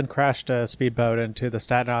husband crashed a speedboat into the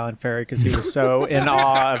Staten Island ferry because he was so in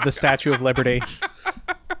awe of the Statue of Liberty.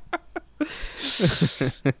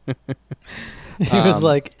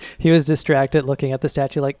 He was distracted looking at the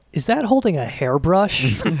statue like, is that holding a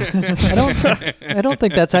hairbrush? I don't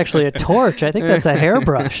think that's actually a torch. I think that's a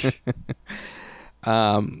hairbrush.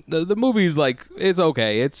 The movie's like, it's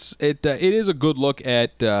okay. It is a good look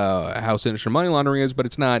at how sinister money laundering is, but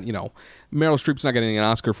it's not, Meryl Streep's not getting an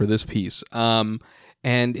Oscar for this piece. And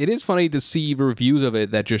it is funny to see reviews of it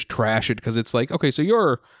that just trash it because it's like, okay, so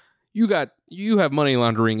you have money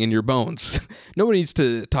laundering in your bones. Nobody needs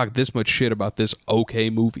to talk this much shit about this okay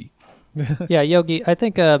movie. Yeah, Yogi, I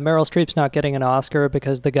think Meryl Streep's not getting an Oscar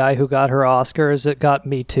because the guy who got her Oscars got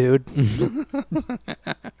Me Too'd.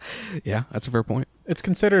 Yeah, that's a fair point. It's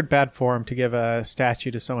considered bad form to give a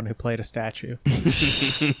statue to someone who played a statue.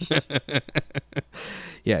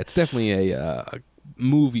 Yeah, it's definitely a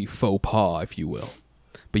movie faux pas, if you will.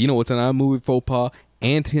 But you know what's another movie faux pas?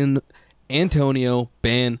 Antonio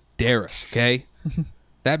Banderas, okay?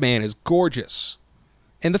 That man is gorgeous.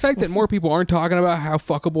 And the fact that more people aren't talking about how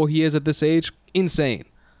fuckable he is at this age, insane.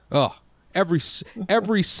 Oh, every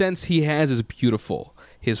sense he has is beautiful.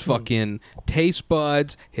 His fucking taste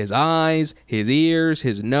buds, his eyes, his ears,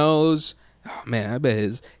 his nose. Oh man, I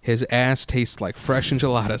bet his ass tastes like fresh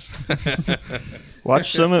enchiladas.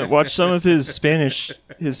 Watch some of his Spanish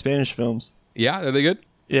films. Yeah, are they good?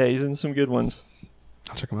 Yeah, he's in some good ones.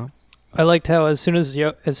 I'll check them out. I liked how as soon as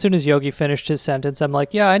Yogi finished his sentence, I'm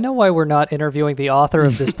like, yeah, I know why we're not interviewing the author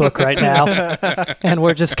of this book right now, and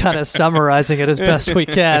we're just kind of summarizing it as best we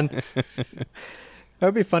can. That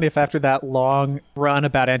would be funny if after that long run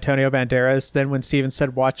about Antonio Banderas, then when Steven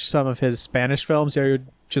said watch some of his Spanish films, you would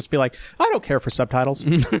just be like, I don't care for subtitles.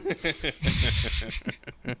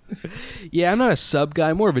 Yeah, I'm not a sub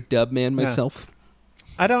guy, more of a dub man myself.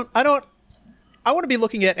 I want to be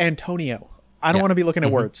looking at Antonio. I don't want to be looking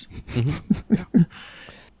at words.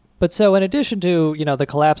 But so in addition to, the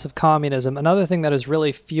collapse of communism, another thing that has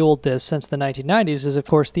really fueled this since the 1990s is, of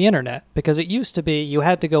course, the internet. Because it used to be you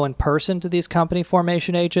had to go in person to these company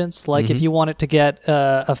formation agents. Like if you wanted to get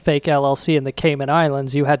a fake LLC in the Cayman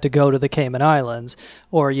Islands, you had to go to the Cayman Islands.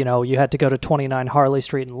 Or, you had to go to 29 Harley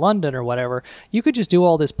Street in London or whatever. You could just do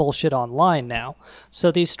all this bullshit online now.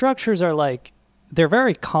 So these structures are like, they're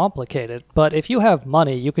very complicated, but if you have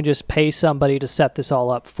money, you can just pay somebody to set this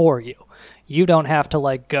all up for you. You don't have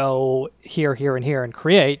to go here, here, and here and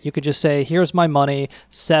create. You could just say, here's my money,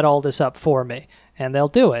 set all this up for me, and they'll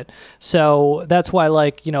do it. So that's why, a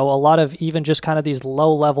lot of even just kind of these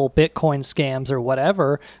low-level Bitcoin scams or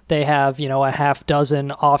whatever, they have, a half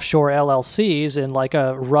dozen offshore LLCs in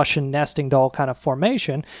a Russian nesting doll kind of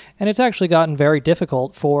formation, and it's actually gotten very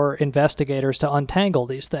difficult for investigators to untangle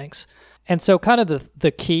these things. And so kind of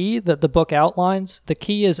the key that the book outlines, the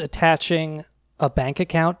key is attaching a bank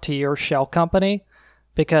account to your shell company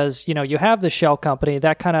because, you have the shell company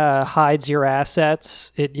that kind of hides your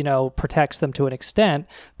assets. It, protects them to an extent.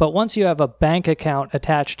 But once you have a bank account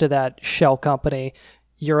attached to that shell company,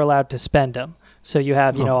 you're allowed to spend them. So you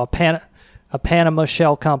have, a Panama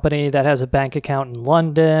shell company that has a bank account in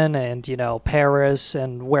London and, Paris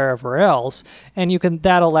and wherever else. And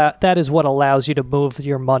that is what allows you to move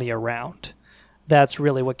your money around. That's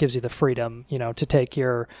really what gives you the freedom, to take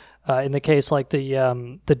your, in the case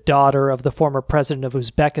the daughter of the former president of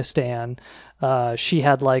Uzbekistan, she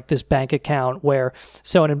had this bank account where,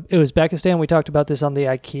 so in Uzbekistan, we talked about this on the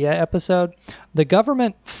IKEA episode, the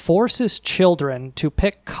government forces children to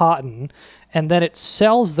pick cotton and then it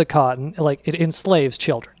sells the cotton, it enslaves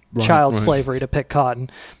children, child slavery to pick cotton.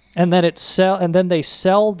 And then they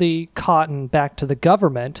sell the cotton back to the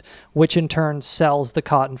government, which in turn sells the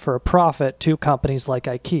cotton for a profit to companies like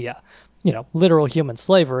IKEA. Literal human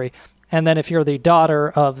slavery. And then if you're the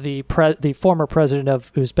daughter of the former president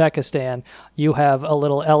of Uzbekistan, you have a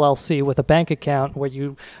little LLC with a bank account where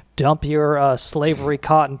you dump your slavery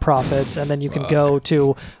cotton profits, and then you can go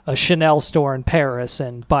to a Chanel store in Paris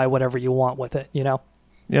and buy whatever you want with it, Yeah,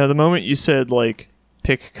 the moment you said,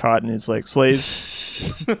 pick cotton, it's like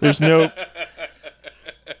slaves. There's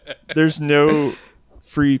no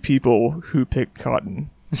free people who pick cotton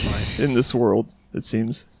in this world, it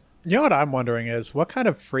seems. You know what I'm wondering is, what kind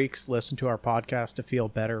of freaks listen to our podcast to feel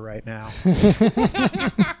better right now?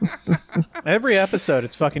 Every episode,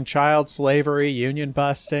 it's fucking child slavery, union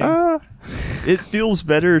busting. It feels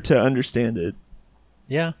better to understand it.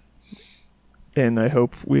 Yeah. and I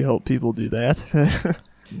hope we help people do that.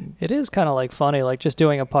 It is kind of like funny, like just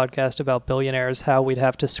doing a podcast about billionaires, how we'd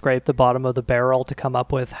have to scrape the bottom of the barrel to come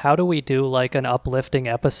up with how do we do like an uplifting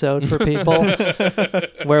episode for people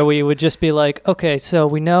where we would just be like, okay, so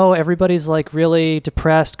we know everybody's like really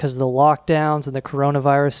depressed because of the lockdowns and the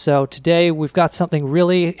coronavirus. So today we've got something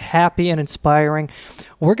really happy and inspiring.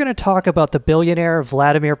 We're going to talk about the billionaire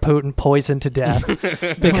Vladimir Putin poisoned to death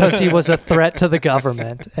because he was a threat to the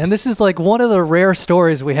government. And this is like one of the rare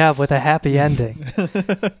stories we have with a happy ending.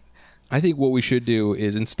 I think what we should do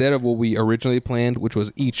is, instead of what we originally planned, which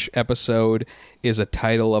was each episode is a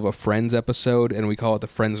title of a Friends episode, and we call it the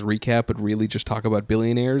Friends Recap, but really just talk about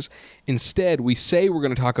billionaires. Instead, we say we're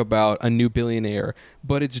going to talk about a new billionaire,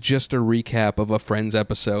 but it's just a recap of a Friends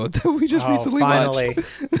episode that we just recently finally.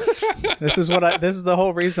 watched. This is the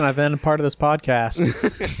whole reason I've been a part of this podcast.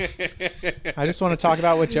 I just want to talk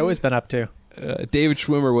about what Joey's been up to. David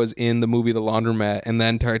Schwimmer was in the movie The Laundromat, and that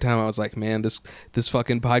entire time I was like, man, this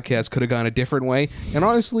fucking podcast could have gone a different way. And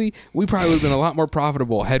honestly, we probably would have been a lot more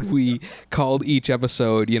profitable had we called each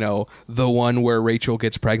episode, the one where Rachel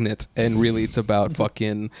gets pregnant, and really it's about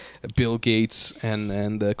fucking Bill Gates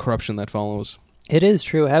and the corruption that follows. It is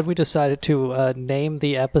true. Had we decided to name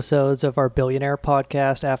the episodes of our billionaire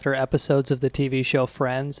podcast after episodes of the TV show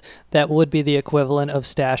Friends, that would be the equivalent of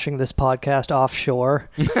stashing this podcast offshore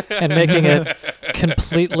and making it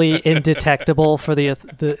completely indetectable for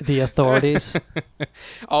the authorities.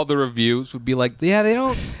 All the reviews would be like, yeah,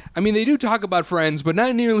 they do talk about Friends, but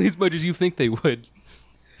not nearly as much as you think they would.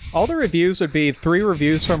 All the reviews would be 3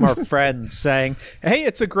 reviews from our friends saying, hey,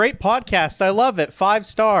 it's a great podcast. I love it. 5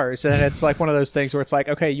 stars. And it's like one of those things where it's like,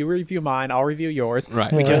 okay, you review mine, I'll review yours.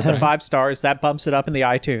 Right. We give it the 5 stars. That bumps it up in the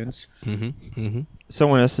iTunes. Mm-hmm. Mm-hmm.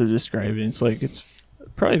 Someone has to describe it. It's like it's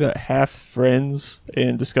probably about half friends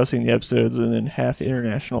and discussing the episodes, and then half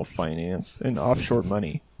international finance and offshore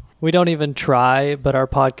money. We don't even try, but our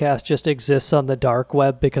podcast just exists on the dark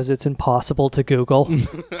web because it's impossible to Google.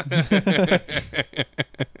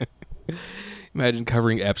 Imagine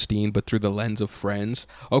covering Epstein, but through the lens of Friends.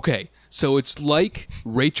 Okay, so it's like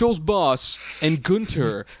Rachel's boss and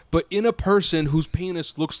Gunter, but in a person whose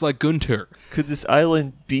penis looks like Gunter. Could this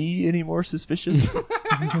island be any more suspicious?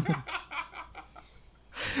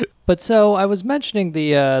 But so I was mentioning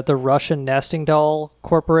the Russian nesting doll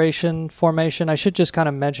corporation formation. I should just kind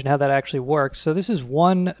of mention how that actually works. So this is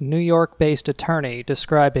one New York-based attorney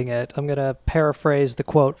describing it. I'm going to paraphrase the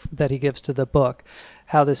quote that he gives to the book,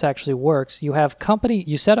 how this actually works. You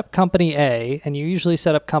set up Company A, and you usually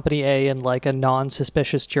set up Company A in like a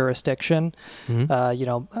non-suspicious jurisdiction.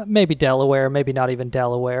 Mm-hmm. Maybe Delaware, maybe not even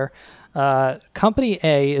Delaware. Company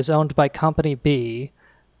A is owned by Company B,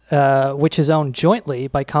 which is owned jointly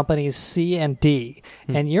by companies C and D.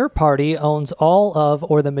 And your party owns all of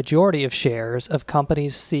or the majority of shares of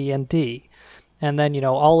companies C and D. And then,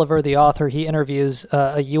 Oliver, the author, he interviews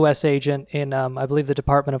a U.S. agent in, I believe, the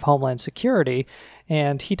Department of Homeland Security.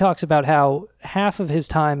 And he talks about how half of his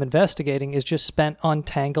time investigating is just spent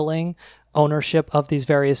untangling ownership of these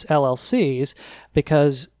various LLCs,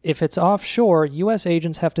 because if it's offshore, U.S.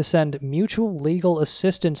 agents have to send mutual legal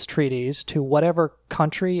assistance treaties to whatever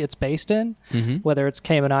country it's based in, whether it's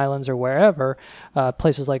Cayman Islands or wherever,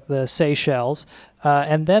 places like the Seychelles.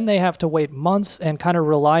 And then they have to wait months and kind of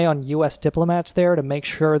rely on U.S. diplomats there to make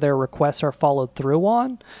sure their requests are followed through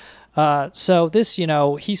on. So this,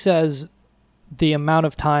 he says the amount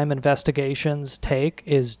of time investigations take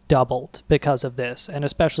is doubled because of this. And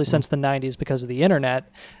especially since the 90s, because of the internet,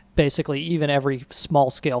 basically even every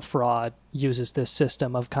small-scale fraud uses this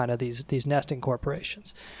system of kind of these nesting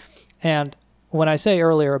corporations. And when I say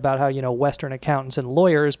earlier about how, Western accountants and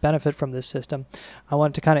lawyers benefit from this system, I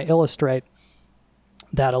wanted to kind of illustrate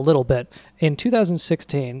that a little bit. In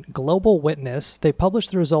 2016, Global Witness, they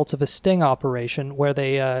published the results of a sting operation where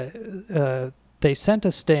they sent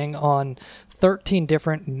a sting on 13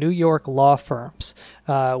 different New York law firms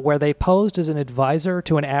where they posed as an advisor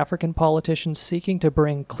to an African politician seeking to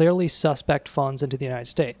bring clearly suspect funds into the United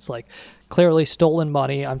States, like clearly stolen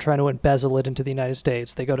money. I'm trying to embezzle it into the United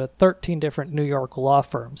States. They go to 13 different New York law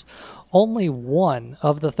firms. Only one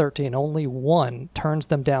of the 13, only one turns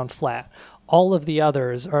them down flat. All of the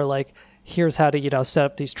others are like, here's how to, set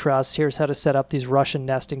up these trusts. Here's how to set up these Russian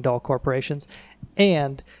nesting doll corporations.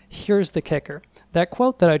 And here's the kicker. That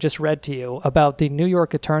quote that I just read to you about the New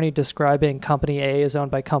York attorney describing Company A is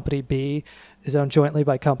owned by Company B, is owned jointly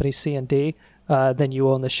by Company C and D, then you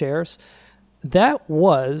own the shares. That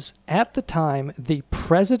was, at the time, the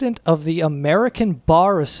president of the American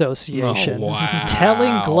Bar Association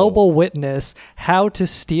telling Global Witness how to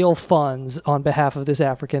steal funds on behalf of this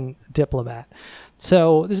African diplomat.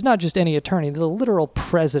 So this is not just any attorney. The literal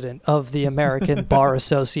president of the American Bar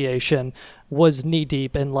Association was knee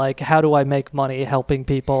deep in like, how do I make money helping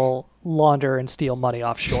people launder and steal money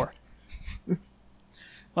offshore? I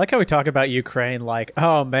like how we talk about Ukraine like,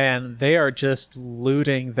 oh man, they are just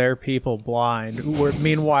looting their people blind.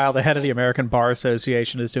 Meanwhile, the head of the American Bar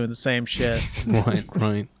Association is doing the same shit.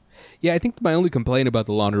 Right. Yeah, I think my only complaint about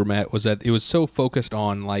the laundromat was that it was so focused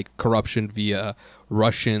on like corruption via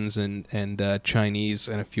Russians and Chinese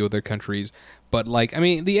and a few other countries. But like, I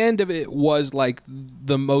mean, the end of it was like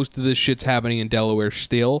the most of this shit's happening in Delaware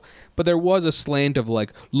still. But there was a slant of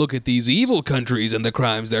like, look at these evil countries and the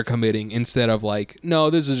crimes they're committing, instead of like, no,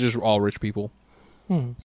 this is just all rich people.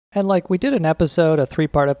 And like, we did an episode, a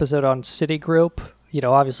 3-part episode on Citigroup. You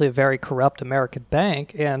know, obviously a very corrupt American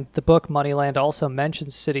bank, and the book Moneyland also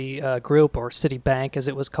mentions Citigroup, or Citibank as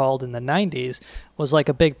it was called in the 90s, was like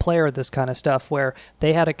a big player in this kind of stuff, where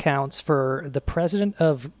they had accounts for the president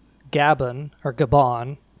of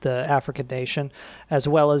Gabon, the African nation, as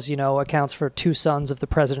well as, you know, accounts for 2 sons of the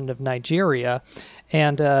president of Nigeria.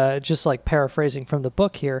 And just like paraphrasing from the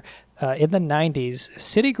book here, in the 90s,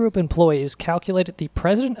 Citigroup employees calculated the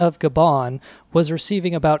president of Gabon was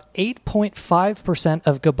receiving about 8.5%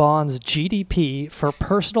 of Gabon's GDP for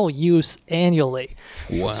personal use annually.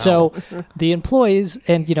 Wow. So the employees,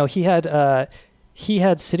 and you know, he had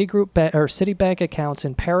Citibank accounts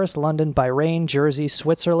in Paris, London, Bahrain, Jersey,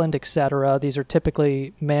 Switzerland, etc. These are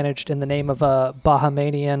typically managed in the name of a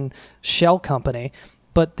Bahamian shell company.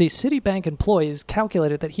 But the Citibank employees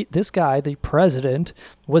calculated that this guy, the president,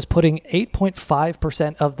 was putting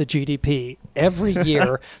 8.5% of the GDP every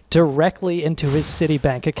year directly into his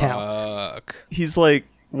Citibank account. Fuck. He's like,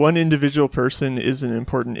 one individual person is an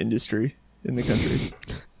important industry in the country.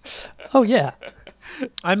 Oh, yeah.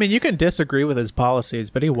 I mean, you can disagree with his policies,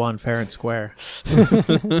 but he won fair and square.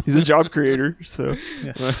 He's a job creator, so...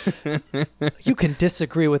 Yeah. You can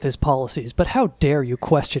disagree with his policies, but how dare you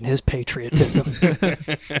question his patriotism?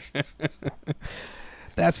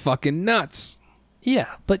 That's fucking nuts.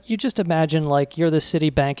 Yeah, but you just imagine, like, you're the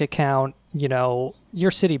Citibank account, you know,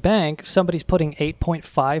 your Citibank, somebody's putting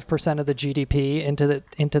 8.5% of the GDP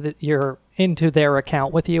into their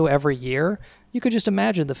account with you every year. You could just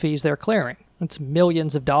imagine the fees they're clearing. It's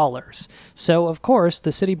millions of dollars. So, of course,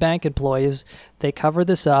 the Citibank employees, they cover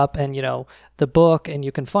this up, and, you know, the book, and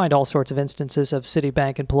you can find all sorts of instances of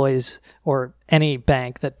Citibank employees, or any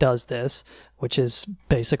bank that does this, which is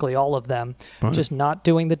basically all of them, right, just not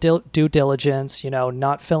doing the due diligence, you know,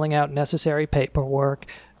 not filling out necessary paperwork,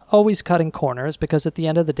 always cutting corners, because at the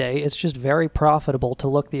end of the day, it's just very profitable to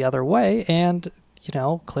look the other way. And, you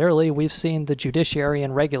know, clearly we've seen the judiciary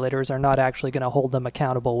and regulators are not actually going to hold them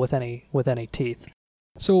accountable with any teeth.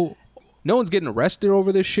 So no one's getting arrested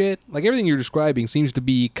over this shit? Like, everything you're describing seems to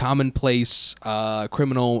be commonplace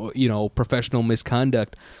criminal, you know, professional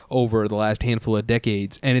misconduct over the last handful of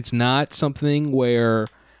decades. And it's not something where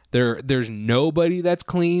there's nobody that's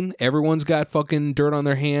clean. Everyone's got fucking dirt on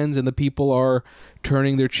their hands, and the people are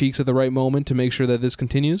turning their cheeks at the right moment to make sure that this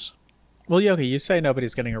continues? Well, Yogi, you say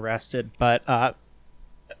nobody's getting arrested, but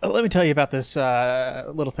let me tell you about this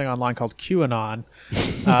little thing online called QAnon.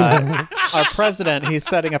 Our president, he's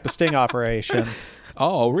setting up a sting operation.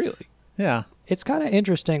 Oh, really? Yeah. It's kind of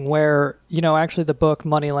interesting where, you know, actually the book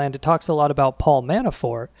Moneyland, it talks a lot about Paul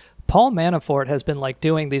Manafort. Paul Manafort has been like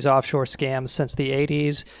doing these offshore scams since the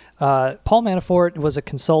 80s. Paul Manafort was a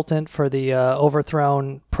consultant for the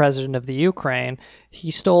overthrown president of the Ukraine.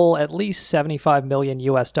 He stole at least 75 million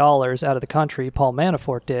US dollars out of the country. Paul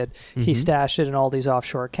Manafort did. Mm-hmm. He stashed it in all these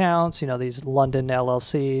offshore accounts, you know, these London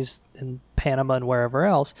LLCs in Panama and wherever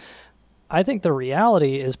else. I think the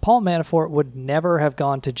reality is Paul Manafort would never have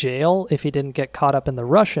gone to jail if he didn't get caught up in the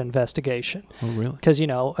Russia investigation. Oh, really? Because, you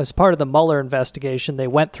know, as part of the Mueller investigation, they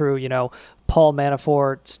went through, you know, Paul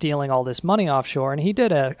Manafort stealing all this money offshore, and he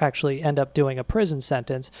did actually end up doing a prison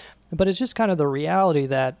sentence. But it's just kind of the reality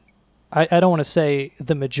that I don't want to say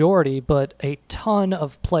the majority, but a ton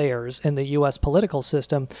of players in the U.S. political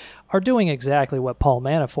system are doing exactly what Paul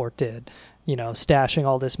Manafort did. You know, stashing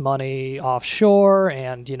all this money offshore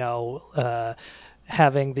and, you know,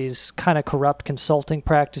 having these kind of corrupt consulting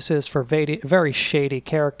practices for very shady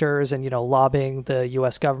characters and, you know, lobbying the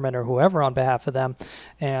U.S. government or whoever on behalf of them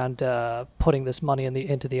and putting this money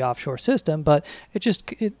into the offshore system. But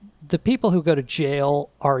the people who go to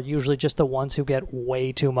jail are usually just the ones who get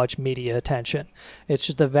way too much media attention. It's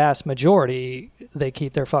just the vast majority, they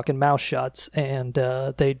keep their fucking mouth shut and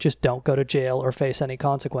they just don't go to jail or face any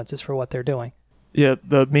consequences for what they're doing. Yeah,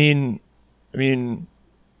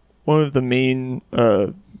 one of the main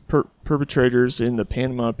perpetrators in the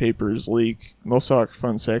Panama Papers leak, Mossack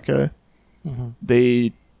Fonseca,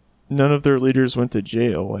 None of their leaders went to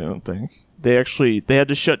jail, I don't think. They had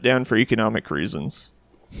to shut down for economic reasons.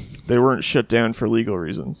 They weren't shut down for legal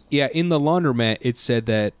reasons. Yeah, in the laundromat, it said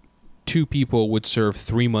that 2 people would serve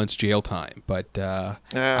 3 months jail time, but I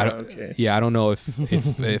don't know if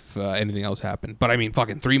anything else happened. But I mean,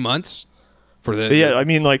 fucking 3 months for the. But yeah, I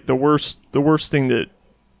mean, like the worst thing that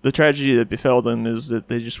the tragedy that befell them is that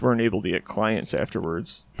they just weren't able to get clients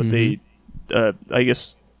afterwards. But they, I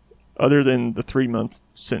guess, other than the 3-month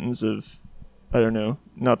sentence of, I don't know,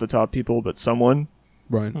 not the top people, but someone.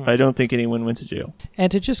 Right. I don't think anyone went to jail.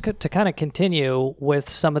 And to kind of continue with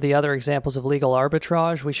some of the other examples of legal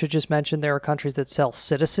arbitrage, we should just mention there are countries that sell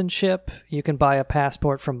citizenship. You can buy a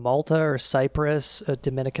passport from Malta or Cyprus,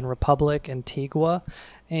 Dominican Republic, Antigua,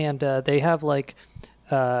 and they have like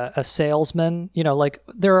a salesman. You know, like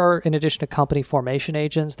there are, in addition to company formation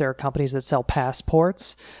agents, there are companies that sell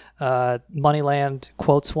passports. Moneyland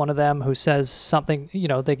quotes one of them who says something, you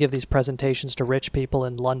know, they give these presentations to rich people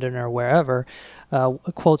in London or wherever,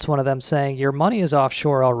 quotes one of them saying, "Your money is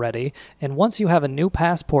offshore already, and once you have a new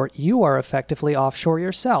passport, you are effectively offshore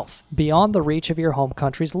yourself, beyond the reach of your home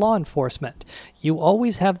country's law enforcement. You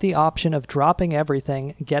always have the option of dropping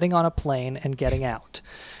everything, getting on a plane, and getting out."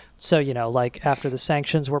 So, you know, like after the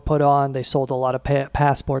sanctions were put on, they sold a lot of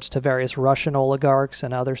passports to various Russian oligarchs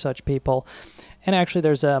and other such people. And actually,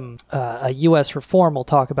 there's a U.S. reform we'll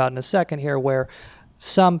talk about in a second here, where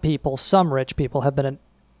some rich people have been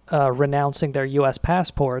renouncing their U.S.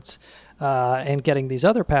 passports and getting these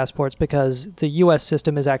other passports because the U.S.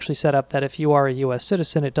 system is actually set up that if you are a U.S.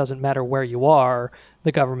 citizen, it doesn't matter where you are,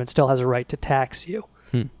 the government still has a right to tax you.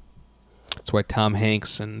 That's why Tom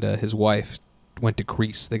Hanks and his wife went to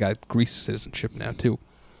Greece. They got Greece citizenship now, too.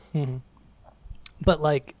 Mm-hmm. But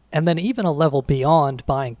like... And then even a level beyond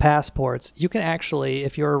buying passports, you can actually,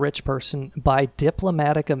 if you're a rich person, buy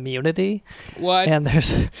diplomatic immunity. What? And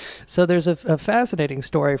there's a fascinating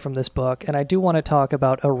story from this book, and I do want to talk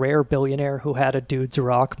about a rare billionaire who had a dude's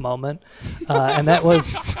rock moment, and that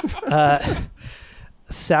was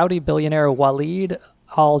Saudi billionaire Walid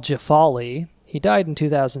Al-Jafali. He died in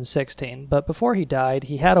 2016, but before he died,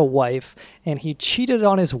 he had a wife, and he cheated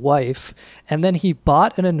on his wife, and then he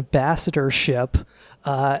bought an ambassadorship,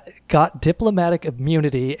 got diplomatic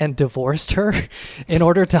immunity, and divorced her in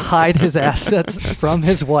order to hide his assets from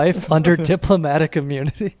his wife under diplomatic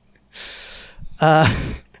immunity.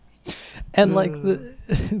 And like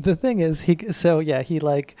the thing is, he goes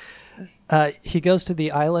to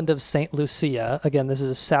the island of St. Lucia. Again, this is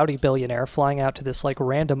a Saudi billionaire flying out to this like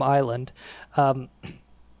random island.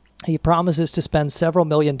 He promises to spend several $1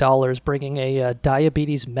 million bringing a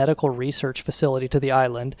diabetes medical research facility to the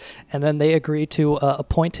island, and then they agree to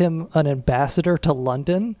appoint him an ambassador to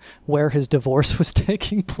London, where his divorce was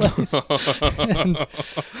taking place.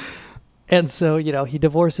 And so, you know, he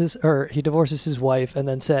divorces his wife, and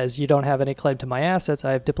then says, "You don't have any claim to my assets.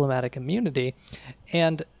 I have diplomatic immunity."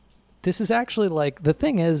 And this is actually like the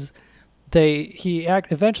thing is, he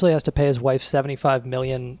eventually has to pay his wife 75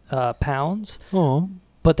 million pounds. Oh.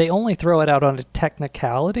 But they only throw it out on a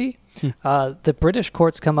technicality. The British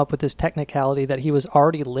courts come up with this technicality that he was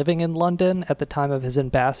already living in London at the time of his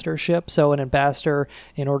ambassadorship. So an ambassador,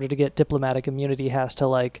 in order to get diplomatic immunity, has to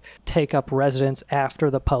like take up residence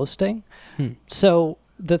after the posting. So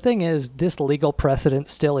the thing is, this legal precedent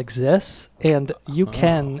still exists, and you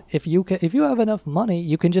can, if you have enough money,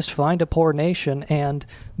 you can just find a poor nation and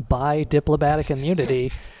buy diplomatic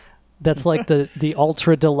immunity. That's like the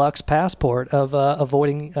ultra deluxe passport of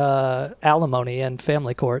avoiding alimony and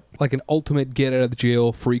family court. Like an ultimate get out of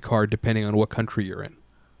jail free card, depending on what country you're in.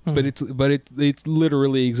 But it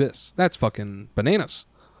literally exists. That's fucking bananas.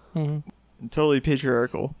 Totally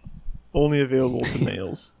patriarchal. Only available to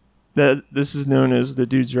males. This is known as the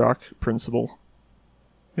Dude's Rock principle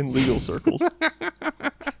in legal circles.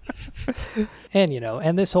 And, you know,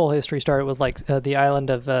 and this whole history started with like the island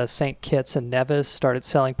of St. Kitts and Nevis started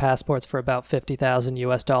selling passports for about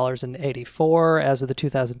 $50,000 in '84. As of the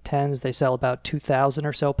 2010s, they sell about 2,000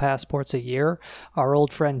 or so passports a year. Our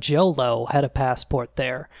old friend Jolo had a passport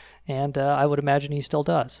there, and I would imagine he still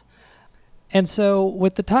does. And so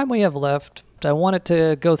with the time we have left, I wanted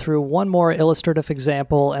to go through one more illustrative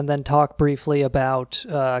example and then talk briefly about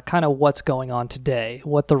kind of what's going on today,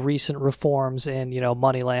 what the recent reforms in, you know,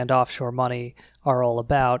 Moneyland, offshore money are all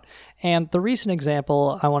about. And the recent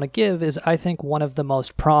example I want to give is, I think, one of the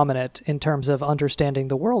most prominent in terms of understanding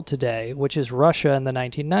the world today, which is Russia in the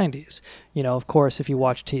 1990s. You know, of course, if you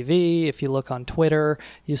watch TV, if you look on Twitter,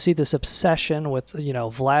 you see this obsession with, you know,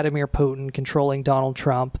 Vladimir Putin controlling Donald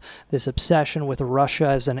Trump, this obsession with Russia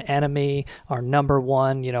as an enemy, our number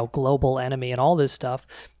one, you know, global enemy, and all this stuff.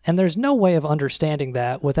 And there's no way of understanding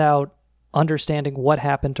that without understanding what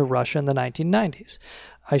happened to Russia in the 1990s.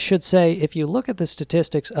 I should say, if you look at the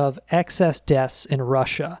statistics of excess deaths in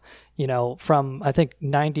Russia, you know, from I think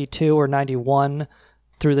 92 or 91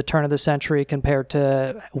 through the turn of the century compared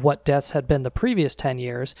to what deaths had been the previous 10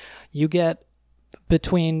 years, you get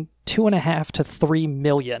between 2.5 to 3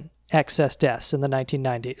 million excess deaths in the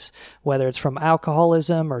 1990s, whether it's from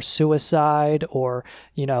alcoholism or suicide or,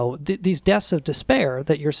 you know, these deaths of despair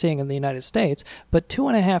that you're seeing in the United States, but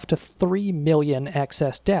 2.5 to 3 million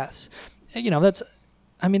excess deaths. You know, that's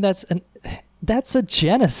a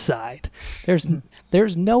genocide.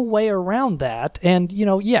 There's no way around that. And, you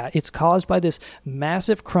know, yeah, it's caused by this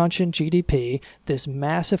massive crunch in GDP, this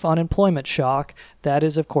massive unemployment shock that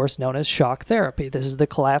is, of course, known as shock therapy. This is the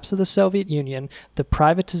collapse of the Soviet Union, the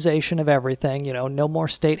privatization of everything, you know, no more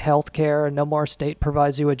state health care, no more state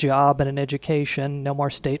provides you a job and an education, no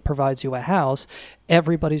more state provides you a house.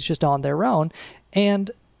 Everybody's just on their own.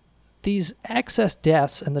 And these excess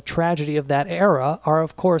deaths and the tragedy of that era are,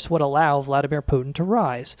 of course, what allow Vladimir Putin to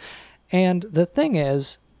rise. And the thing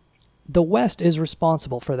is, the West is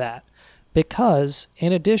responsible for that because,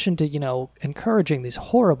 in addition to, you know, encouraging these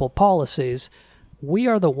horrible policies, we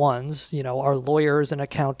are the ones, you know, our lawyers and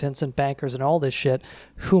accountants and bankers and all this shit,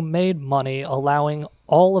 who made money allowing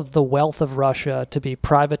all of the wealth of Russia to be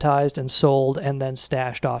privatized and sold and then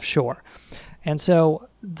stashed offshore. And so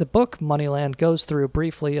the book Moneyland goes through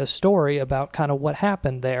briefly a story about kind of what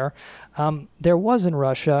happened there. There was in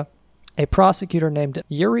Russia a prosecutor named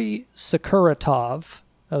Yuri Sekuratov.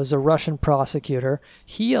 That was a Russian prosecutor.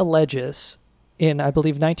 He alleges in, I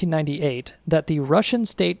believe, 1998 that the Russian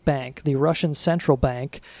state bank, the Russian central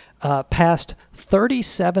bank, passed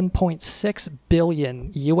 $37.6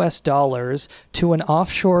 billion to an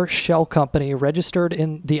offshore shell company registered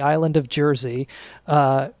in the island of Jersey,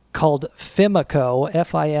 called Fimaco,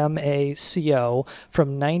 F-I-M-A-C-O,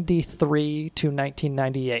 from 93 to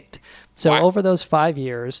 1998. So over those 5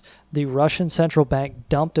 years, the Russian central bank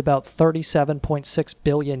dumped about $37.6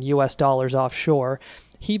 billion offshore.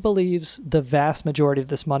 He believes the vast majority of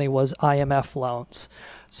this money was IMF loans.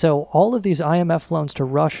 So all of these IMF loans to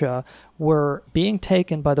Russia were being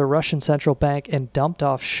taken by the Russian central bank and dumped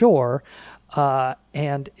offshore,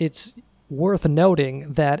 and it's worth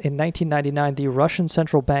noting that in 1999, the Russian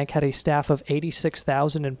central bank had a staff of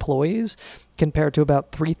 86,000 employees compared to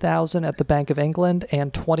about 3,000 at the Bank of England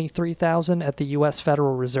and 23,000 at the U.S.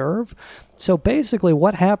 Federal Reserve. So basically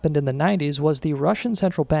what happened in the 90s was the Russian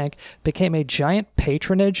central bank became a giant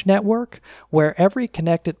patronage network where every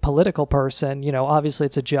connected political person, you know, obviously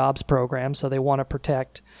it's a jobs program, so they want to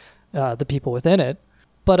protect the people within it.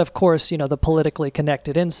 But of course, you know, the politically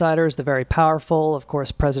connected insiders, the very powerful, of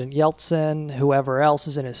course, President Yeltsin, whoever else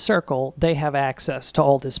is in his circle, they have access to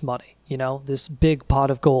all this money, you know, this big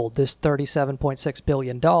pot of gold, this $37.6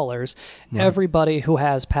 billion. Right. Everybody who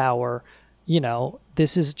has power, you know,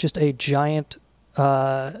 this is just a giant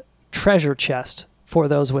treasure chest for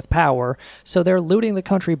those with power. So they're looting the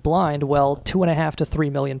country blind while 2.5 to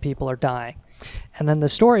 3 million people are dying. And then the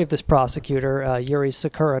story of this prosecutor, Yuri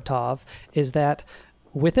Sekuratov, is that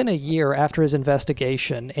within a year after his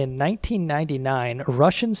investigation, in 1999,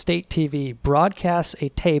 Russian state TV broadcasts a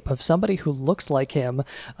tape of somebody who looks like him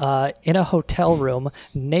in a hotel room,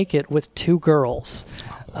 naked with two girls.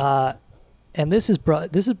 And this is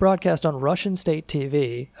broadcast on Russian state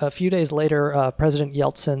TV. A few days later, President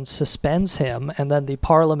Yeltsin suspends him, and then the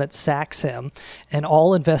parliament sacks him, and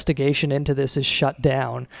all investigation into this is shut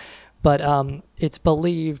down. But it's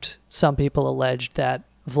believed, some people alleged, that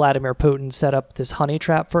Vladimir Putin set up this honey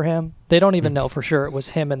trap for him. They don't even know for sure it was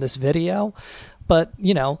him in this video. But,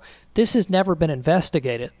 you know, this has never been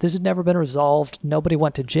investigated. This has never been resolved. Nobody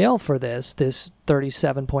went to jail for this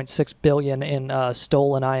 $37.6 billion in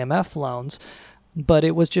stolen IMF loans. But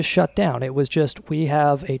it was just shut down. It was just, we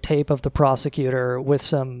have a tape of the prosecutor with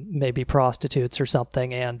some maybe prostitutes or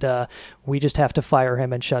something, and we just have to fire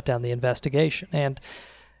him and shut down the investigation. And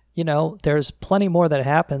you know, there's plenty more that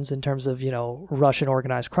happens in terms of, you know, Russian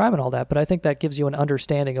organized crime and all that, but I think that gives you an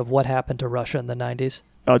understanding of what happened to Russia in the 90s.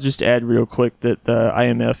 I'll just add real quick that the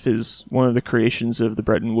IMF is one of the creations of the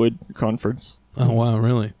Bretton Woods Conference. Oh, wow,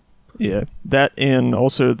 really? Yeah. That and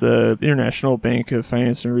also the International Bank of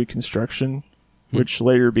Finance and Reconstruction, which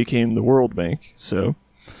later became the World Bank. So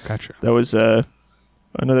Gotcha. That was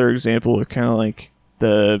another example of kind of like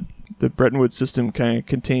the Bretton Woods system kind of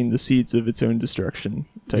contained the seeds of its own destruction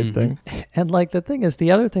type thing. And like the thing is, the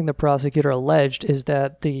other thing the prosecutor alleged is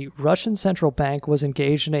that the Russian central bank was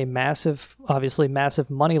engaged in a massive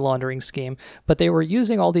money laundering scheme, but they were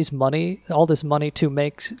using all this money to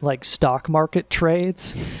make like stock market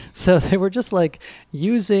trades. So they were just like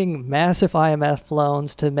using massive IMF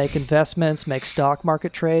loans to make investments, make stock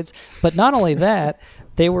market trades. But not only that,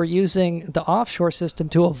 they were using the offshore system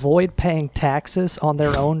to avoid paying taxes on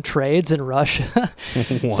their own trades in Russia.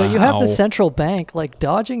 So you have the central bank like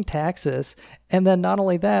dodging taxes. And then not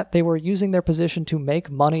only that, they were using their position to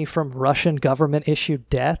make money from Russian government issued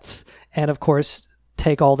debts. And of course,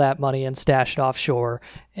 take all that money and stash it offshore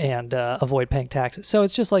and avoid paying taxes. So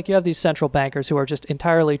it's just like you have these central bankers who are just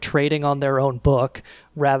entirely trading on their own book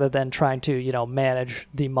rather than trying to, manage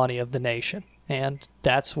the money of the nation. And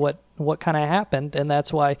that's what kind of happened. And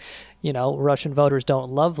that's why, Russian voters don't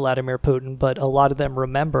love Vladimir Putin, but a lot of them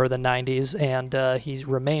remember the 90s, and he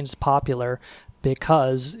remains popular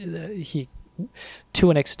because he,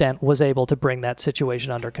 to an extent, was able to bring that situation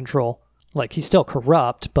under control. Like, he's still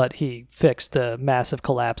corrupt, but he fixed the massive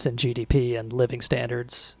collapse in GDP and living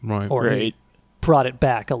standards. Right. Or he brought it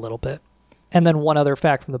back a little bit. And then one other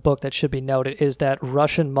fact from the book that should be noted is that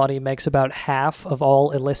Russian money makes about half of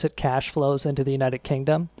all illicit cash flows into the United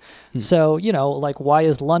Kingdom. So, like, why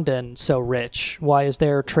is London so rich? Why is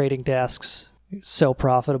their trading desks so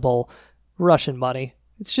profitable? Russian money.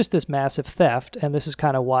 It's just this massive theft, and this is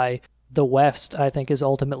kind of why the West, I think, is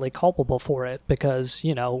ultimately culpable for it, because,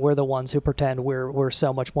 we're the ones who pretend we're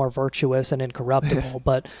so much more virtuous and incorruptible,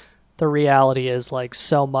 but the reality is, like,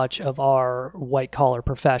 so much of our white-collar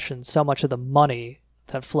profession, so much of the money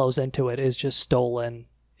that flows into it is just stolen,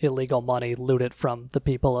 illegal money looted from the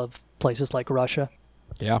people of places like Russia.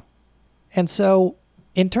 Yeah. And so,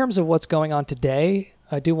 in terms of what's going on today,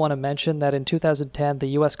 I do want to mention that in 2010, the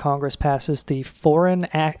U.S. Congress passes the Foreign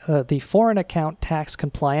Account Tax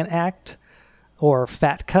Compliant Act, or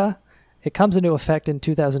FATCA. It comes into effect in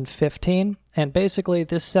 2015, and basically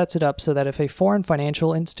this sets it up so that if a foreign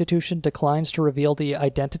financial institution declines to reveal the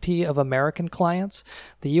identity of American clients,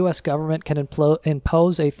 the U.S. government can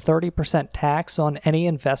impose a 30% tax on any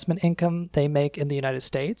investment income they make in the United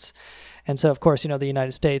States. And so, of course, the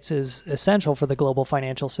United States is essential for the global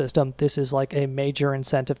financial system. This is like a major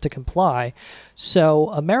incentive to comply.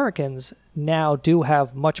 So Americans now do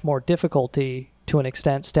have much more difficulty, to an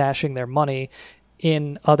extent, stashing their money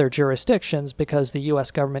in other jurisdictions because the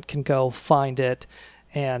U.S. government can go find it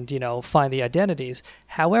and, find the identities.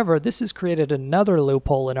 However, this has created another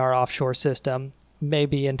loophole in our offshore system,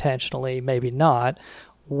 maybe intentionally, maybe not,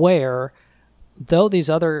 where though these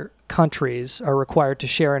other countries are required to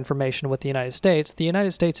share information with the United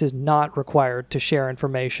States is not required to share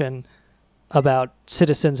information about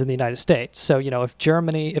citizens in the United States. So,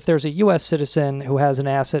 if there's a U.S. citizen who has an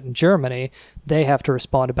asset in Germany, they have to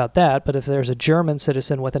respond about that. But if there's a German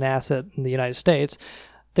citizen with an asset in the United States,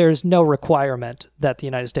 there's no requirement that the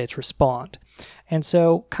United States respond. And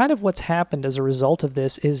so kind of what's happened as a result of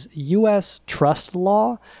this is U.S. trust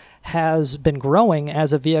law has been growing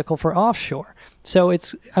as a vehicle for offshore. So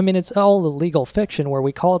it's all a legal fiction where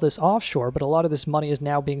we call this offshore, but a lot of this money is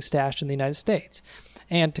now being stashed in the United States.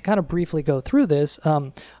 And to kind of briefly go through this,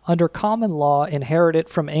 under common law inherited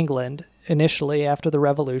from England, initially after the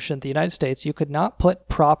Revolution, the United States, you could not put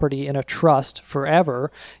property in a trust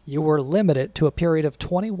forever. You were limited to a period of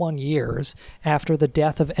 21 years after the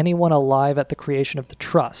death of anyone alive at the creation of the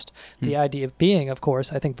trust. The idea being, of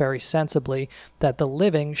course, I think very sensibly, that the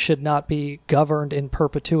living should not be governed in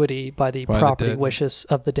perpetuity by the property wishes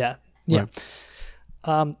of the dead. Yeah.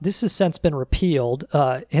 Right. This has since been repealed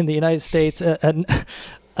in the United States. A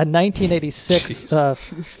 1986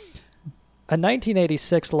 a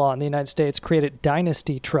 1986 law in the United States created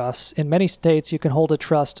dynasty trusts. In many states, you can hold a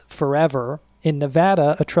trust forever. In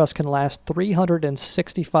Nevada, a trust can last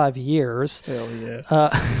 365 years. Hell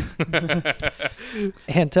yeah.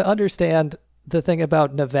 And to understand the thing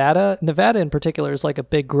about Nevada in particular is like a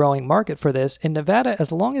big growing market for this. In Nevada,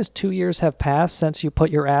 as long as 2 years have passed since you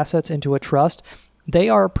put your assets into a trust, they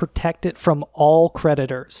are protected from all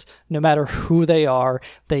creditors. No matter who they are,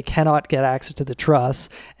 they cannot get access to the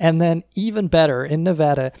trust. And then even better, in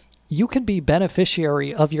Nevada, you can be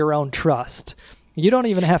beneficiary of your own trust. You don't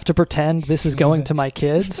even have to pretend this is going to my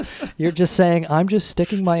kids. You're just saying, I'm just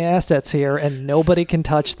sticking my assets here and nobody can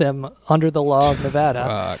touch them under the law of Nevada.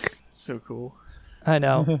 Fuck. So cool. I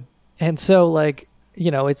know. And so,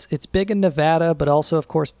 it's big in Nevada, but also, of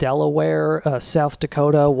course, Delaware, South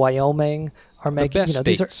Dakota, Wyoming are making, the best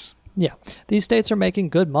states. Yeah. These states are making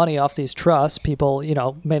good money off these trusts. People,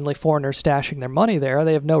 mainly foreigners stashing their money there.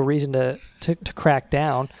 They have no reason to crack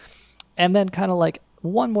down. And then kind of like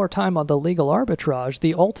one more time on the legal arbitrage,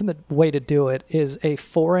 the ultimate way to do it is a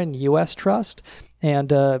foreign U.S. trust. And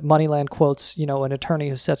Moneyland quotes, an attorney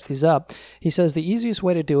who sets these up. He says the easiest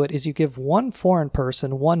way to do it is you give one foreign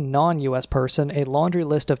person, one non-U.S. person, a laundry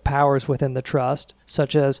list of powers within the trust,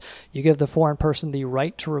 such as you give the foreign person the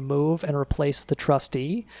right to remove and replace the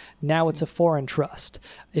trustee. Now it's a foreign trust.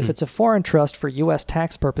 If it's a foreign trust for U.S.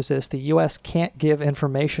 tax purposes, the U.S. can't give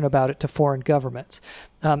information about it to foreign governments.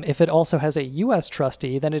 If it also has a U.S.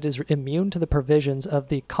 trustee, then it is immune to the provisions of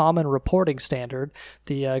the Common Reporting Standard,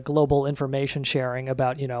 the global information sharing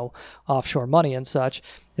about, offshore money and such.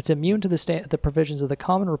 It's immune to the provisions of the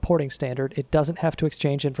Common Reporting Standard. It doesn't have to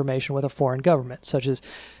exchange information with a foreign government, such as,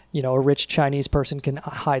 a rich Chinese person can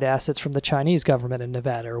hide assets from the Chinese government in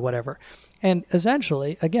Nevada or whatever. And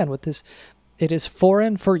essentially, again, with this, it is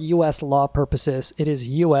foreign for U.S. law purposes. It is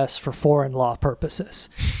U.S. for foreign law purposes.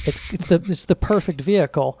 It's the perfect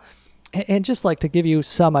vehicle. And just like to give you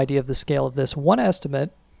some idea of the scale of this, one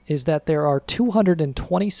estimate is that there are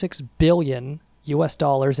 226 billion U.S.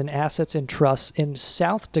 dollars in assets in trusts in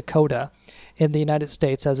South Dakota in the United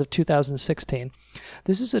States as of 2016.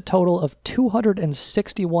 This is a total of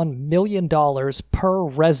 $261 million per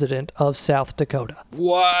resident of South Dakota.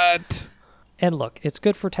 What? And look, it's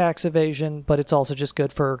good for tax evasion, but it's also just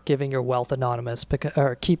good for giving your wealth anonymous,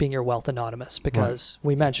 or keeping your wealth anonymous, because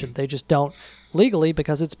we mentioned they just don't, legally,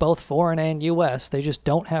 because it's both foreign and U.S., they just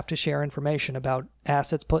don't have to share information about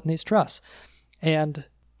assets put in these trusts. And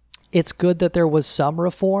it's good that there was some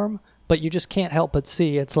reform, but you just can't help but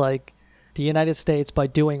see it's like the United States, by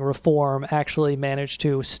doing reform, actually managed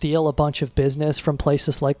to steal a bunch of business from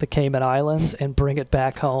places like the Cayman Islands and bring it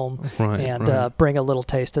back home bring a little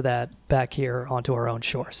taste of that back here onto our own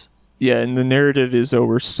shores. Yeah, and the narrative is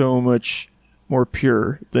we're so much more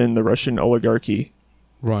pure than the Russian oligarchy.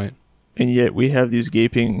 Right. And yet we have these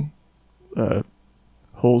gaping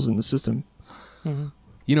holes in the system. Mm-hmm.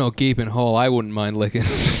 Gaping hole I wouldn't mind licking.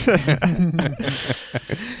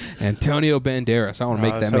 Antonio Banderas. I want to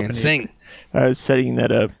make that man sing. I was setting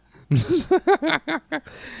that up.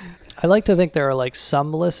 I like to think there are like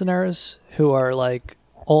some listeners who are like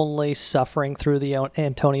only suffering through the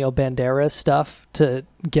Antonio Banderas stuff to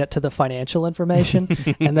get to the financial information.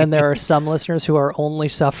 And then there are some listeners who are only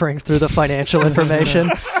suffering through the financial information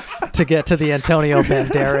to get to the Antonio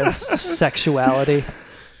Banderas sexuality.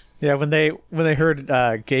 Yeah, when they heard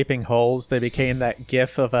gaping holes, they became that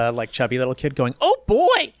gif of a like chubby little kid going, "Oh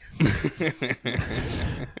boy!"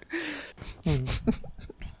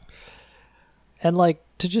 And like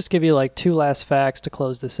to just give you like two last facts to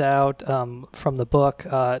close this out from the book,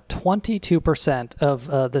 22%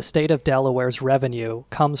 of the state of Delaware's revenue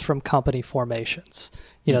comes from company formations.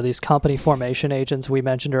 These company formation agents we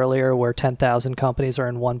mentioned earlier, where 10,000 companies are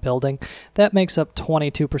in one building, that makes up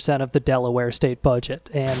 22% of the Delaware state budget.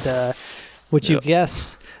 And would you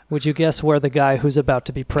guess where the guy who's about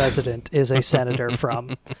to be president is a senator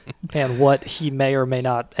from, and what he may or may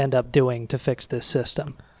not end up doing to fix this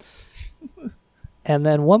system? And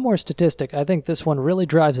then one more statistic. I think this one really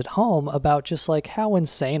drives it home about just like how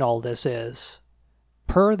insane all this is.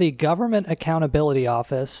 Per the Government Accountability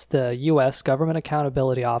Office, the U.S. Government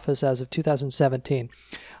Accountability Office, as of 2017,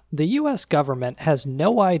 the U.S. government has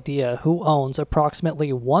no idea who owns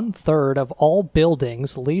approximately 1/3 of all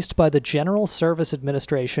buildings leased by the General Service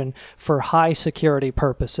Administration for high security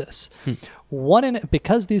purposes.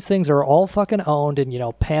 Because these things are all fucking owned in,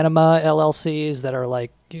 Panama LLCs that are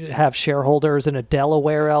like, have shareholders in a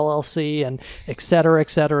Delaware LLC and et cetera,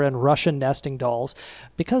 and Russian nesting dolls.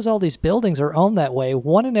 Because all these buildings are owned that way,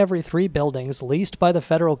 1 in every 3 buildings leased by the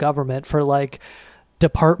federal government for like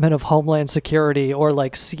Department of Homeland Security or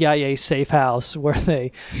like CIA safe house where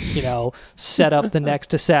they, set up the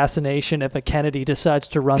next assassination if a Kennedy decides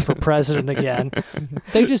to run for president again.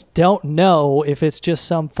 They just don't know if it's just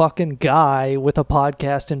some fucking guy with a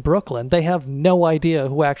podcast in Brooklyn. They have no idea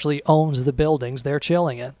who actually owns the buildings they're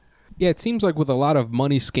chilling in. Yeah, it seems like with a lot of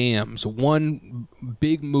money scams, one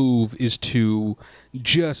big move is to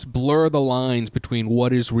just blur the lines between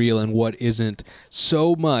what is real and what isn't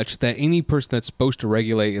so much that any person that's supposed to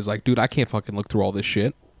regulate is like, dude, I can't fucking look through all this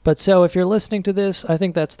shit. But so if you're listening to this, I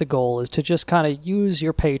think that's the goal, is to just kind of use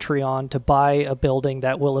your Patreon to buy a building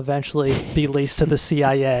that will eventually be leased to the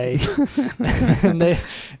CIA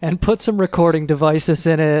and put some recording devices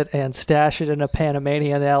in it and stash it in a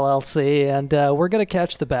Panamanian LLC, and we're going to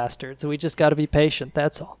catch the bastards. We just got to be patient,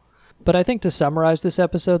 that's all. But I think to summarize this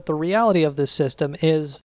episode, the reality of this system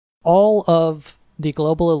is all of the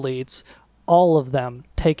global elites, all of them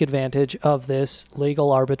take advantage of this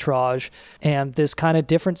legal arbitrage and this kind of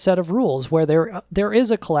different set of rules where there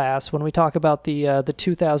is a class when we talk about the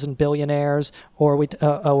 2,000 billionaires or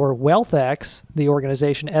WealthX. The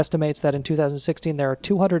organization estimates that in 2016 there are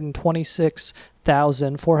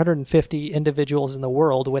 226,450 individuals in the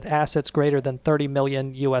world with assets greater than $30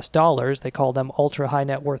 million US. They call them ultra high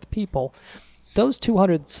net worth people. Those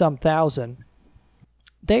 200 some thousand,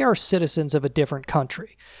 they are citizens of a different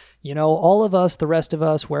country. You know, all of us, the rest of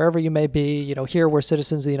us, wherever you may be, you know, here we're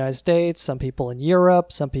citizens of the United States, some people in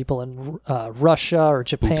Europe, some people in Russia or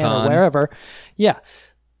Japan Bhutan. or wherever. Yeah.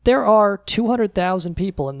 There are 200,000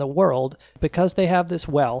 people in the world. Because they have this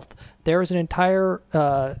wealth, there is an entire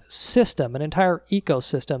system, an entire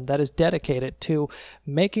ecosystem that is dedicated to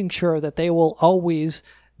making sure that they will always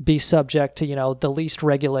be subject to, you know, the least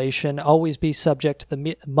regulation, always be subject to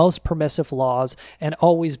the most permissive laws, and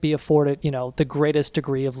always be afforded, you know, the greatest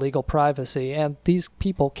degree of legal privacy. And these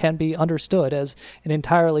people can be understood as an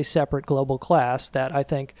entirely separate global class that I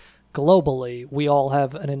think globally we all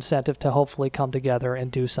have an incentive to hopefully come together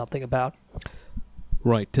and do something about.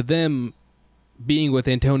 Right. To them, being with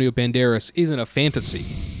Antonio Banderas isn't a fantasy.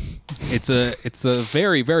 It's a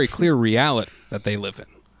very, very clear reality that they live in.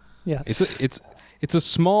 Yeah. It's a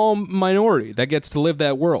small minority that gets to live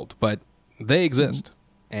that world, but they exist.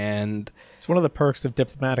 And It's one of the perks of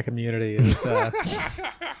diplomatic immunity is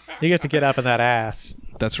you get to get up in that ass.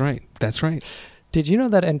 that's right. That's right. Did you know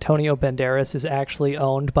that Antonio Banderas is actually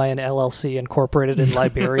owned by an LLC incorporated in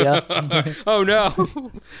Liberia? Oh,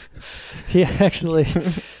 no. He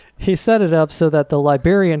set it up so that the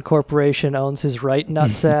Liberian corporation owns his right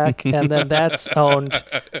nutsack, and then that's owned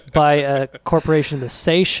by a corporation in the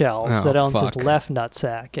Seychelles that owns his left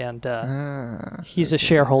nutsack, and he's a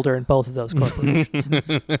shareholder in both of those corporations.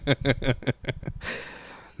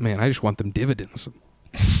 Man, I just want them dividends.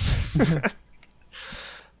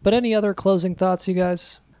 But any other closing thoughts, you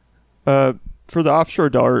guys? For the offshore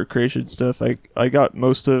dollar creation stuff, I got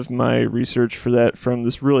most of my research for that from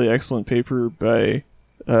this really excellent paper by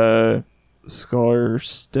scholar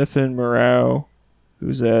Stefan Morau,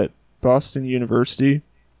 who's at Boston University,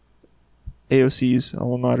 AOC's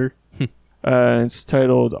alma mater. It's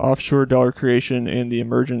titled Offshore Dollar Creation and the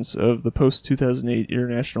Emergence of the Post-2008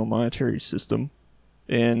 International Monetary System,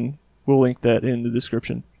 and we'll link that in the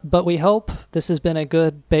description. But we hope this has been a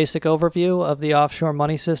good basic overview of the offshore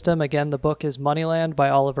money system. Again, the book is Moneyland by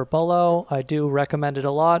Oliver Bullough. I do recommend it a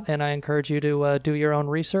lot, and I encourage you to do your own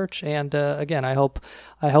research. And again, I hope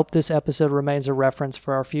this episode remains a reference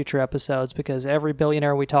for our future episodes, because every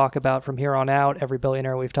billionaire we talk about from here on out, every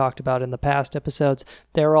billionaire we've talked about in the past episodes,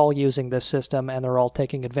 they're all using this system and they're all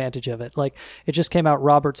taking advantage of it. Like, it just came out,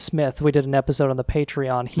 Robert Smith, we did an episode on the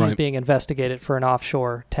Patreon. He's being investigated for an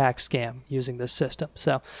offshore tax scam using this system.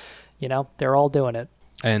 So, you know, they're all doing it.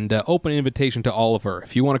 And open invitation to Oliver.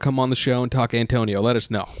 If you want to come on the show and talk Antonio, let us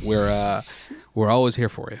know. We're always here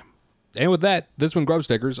for you. And with that, this one, Grub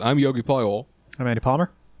Stickers. I'm Yogi Poyol. I'm Andy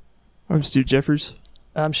Palmer. I'm Steve Jeffers.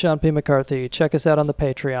 I'm Sean P. McCarthy. Check us out on the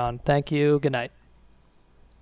Patreon. Thank you. Good night.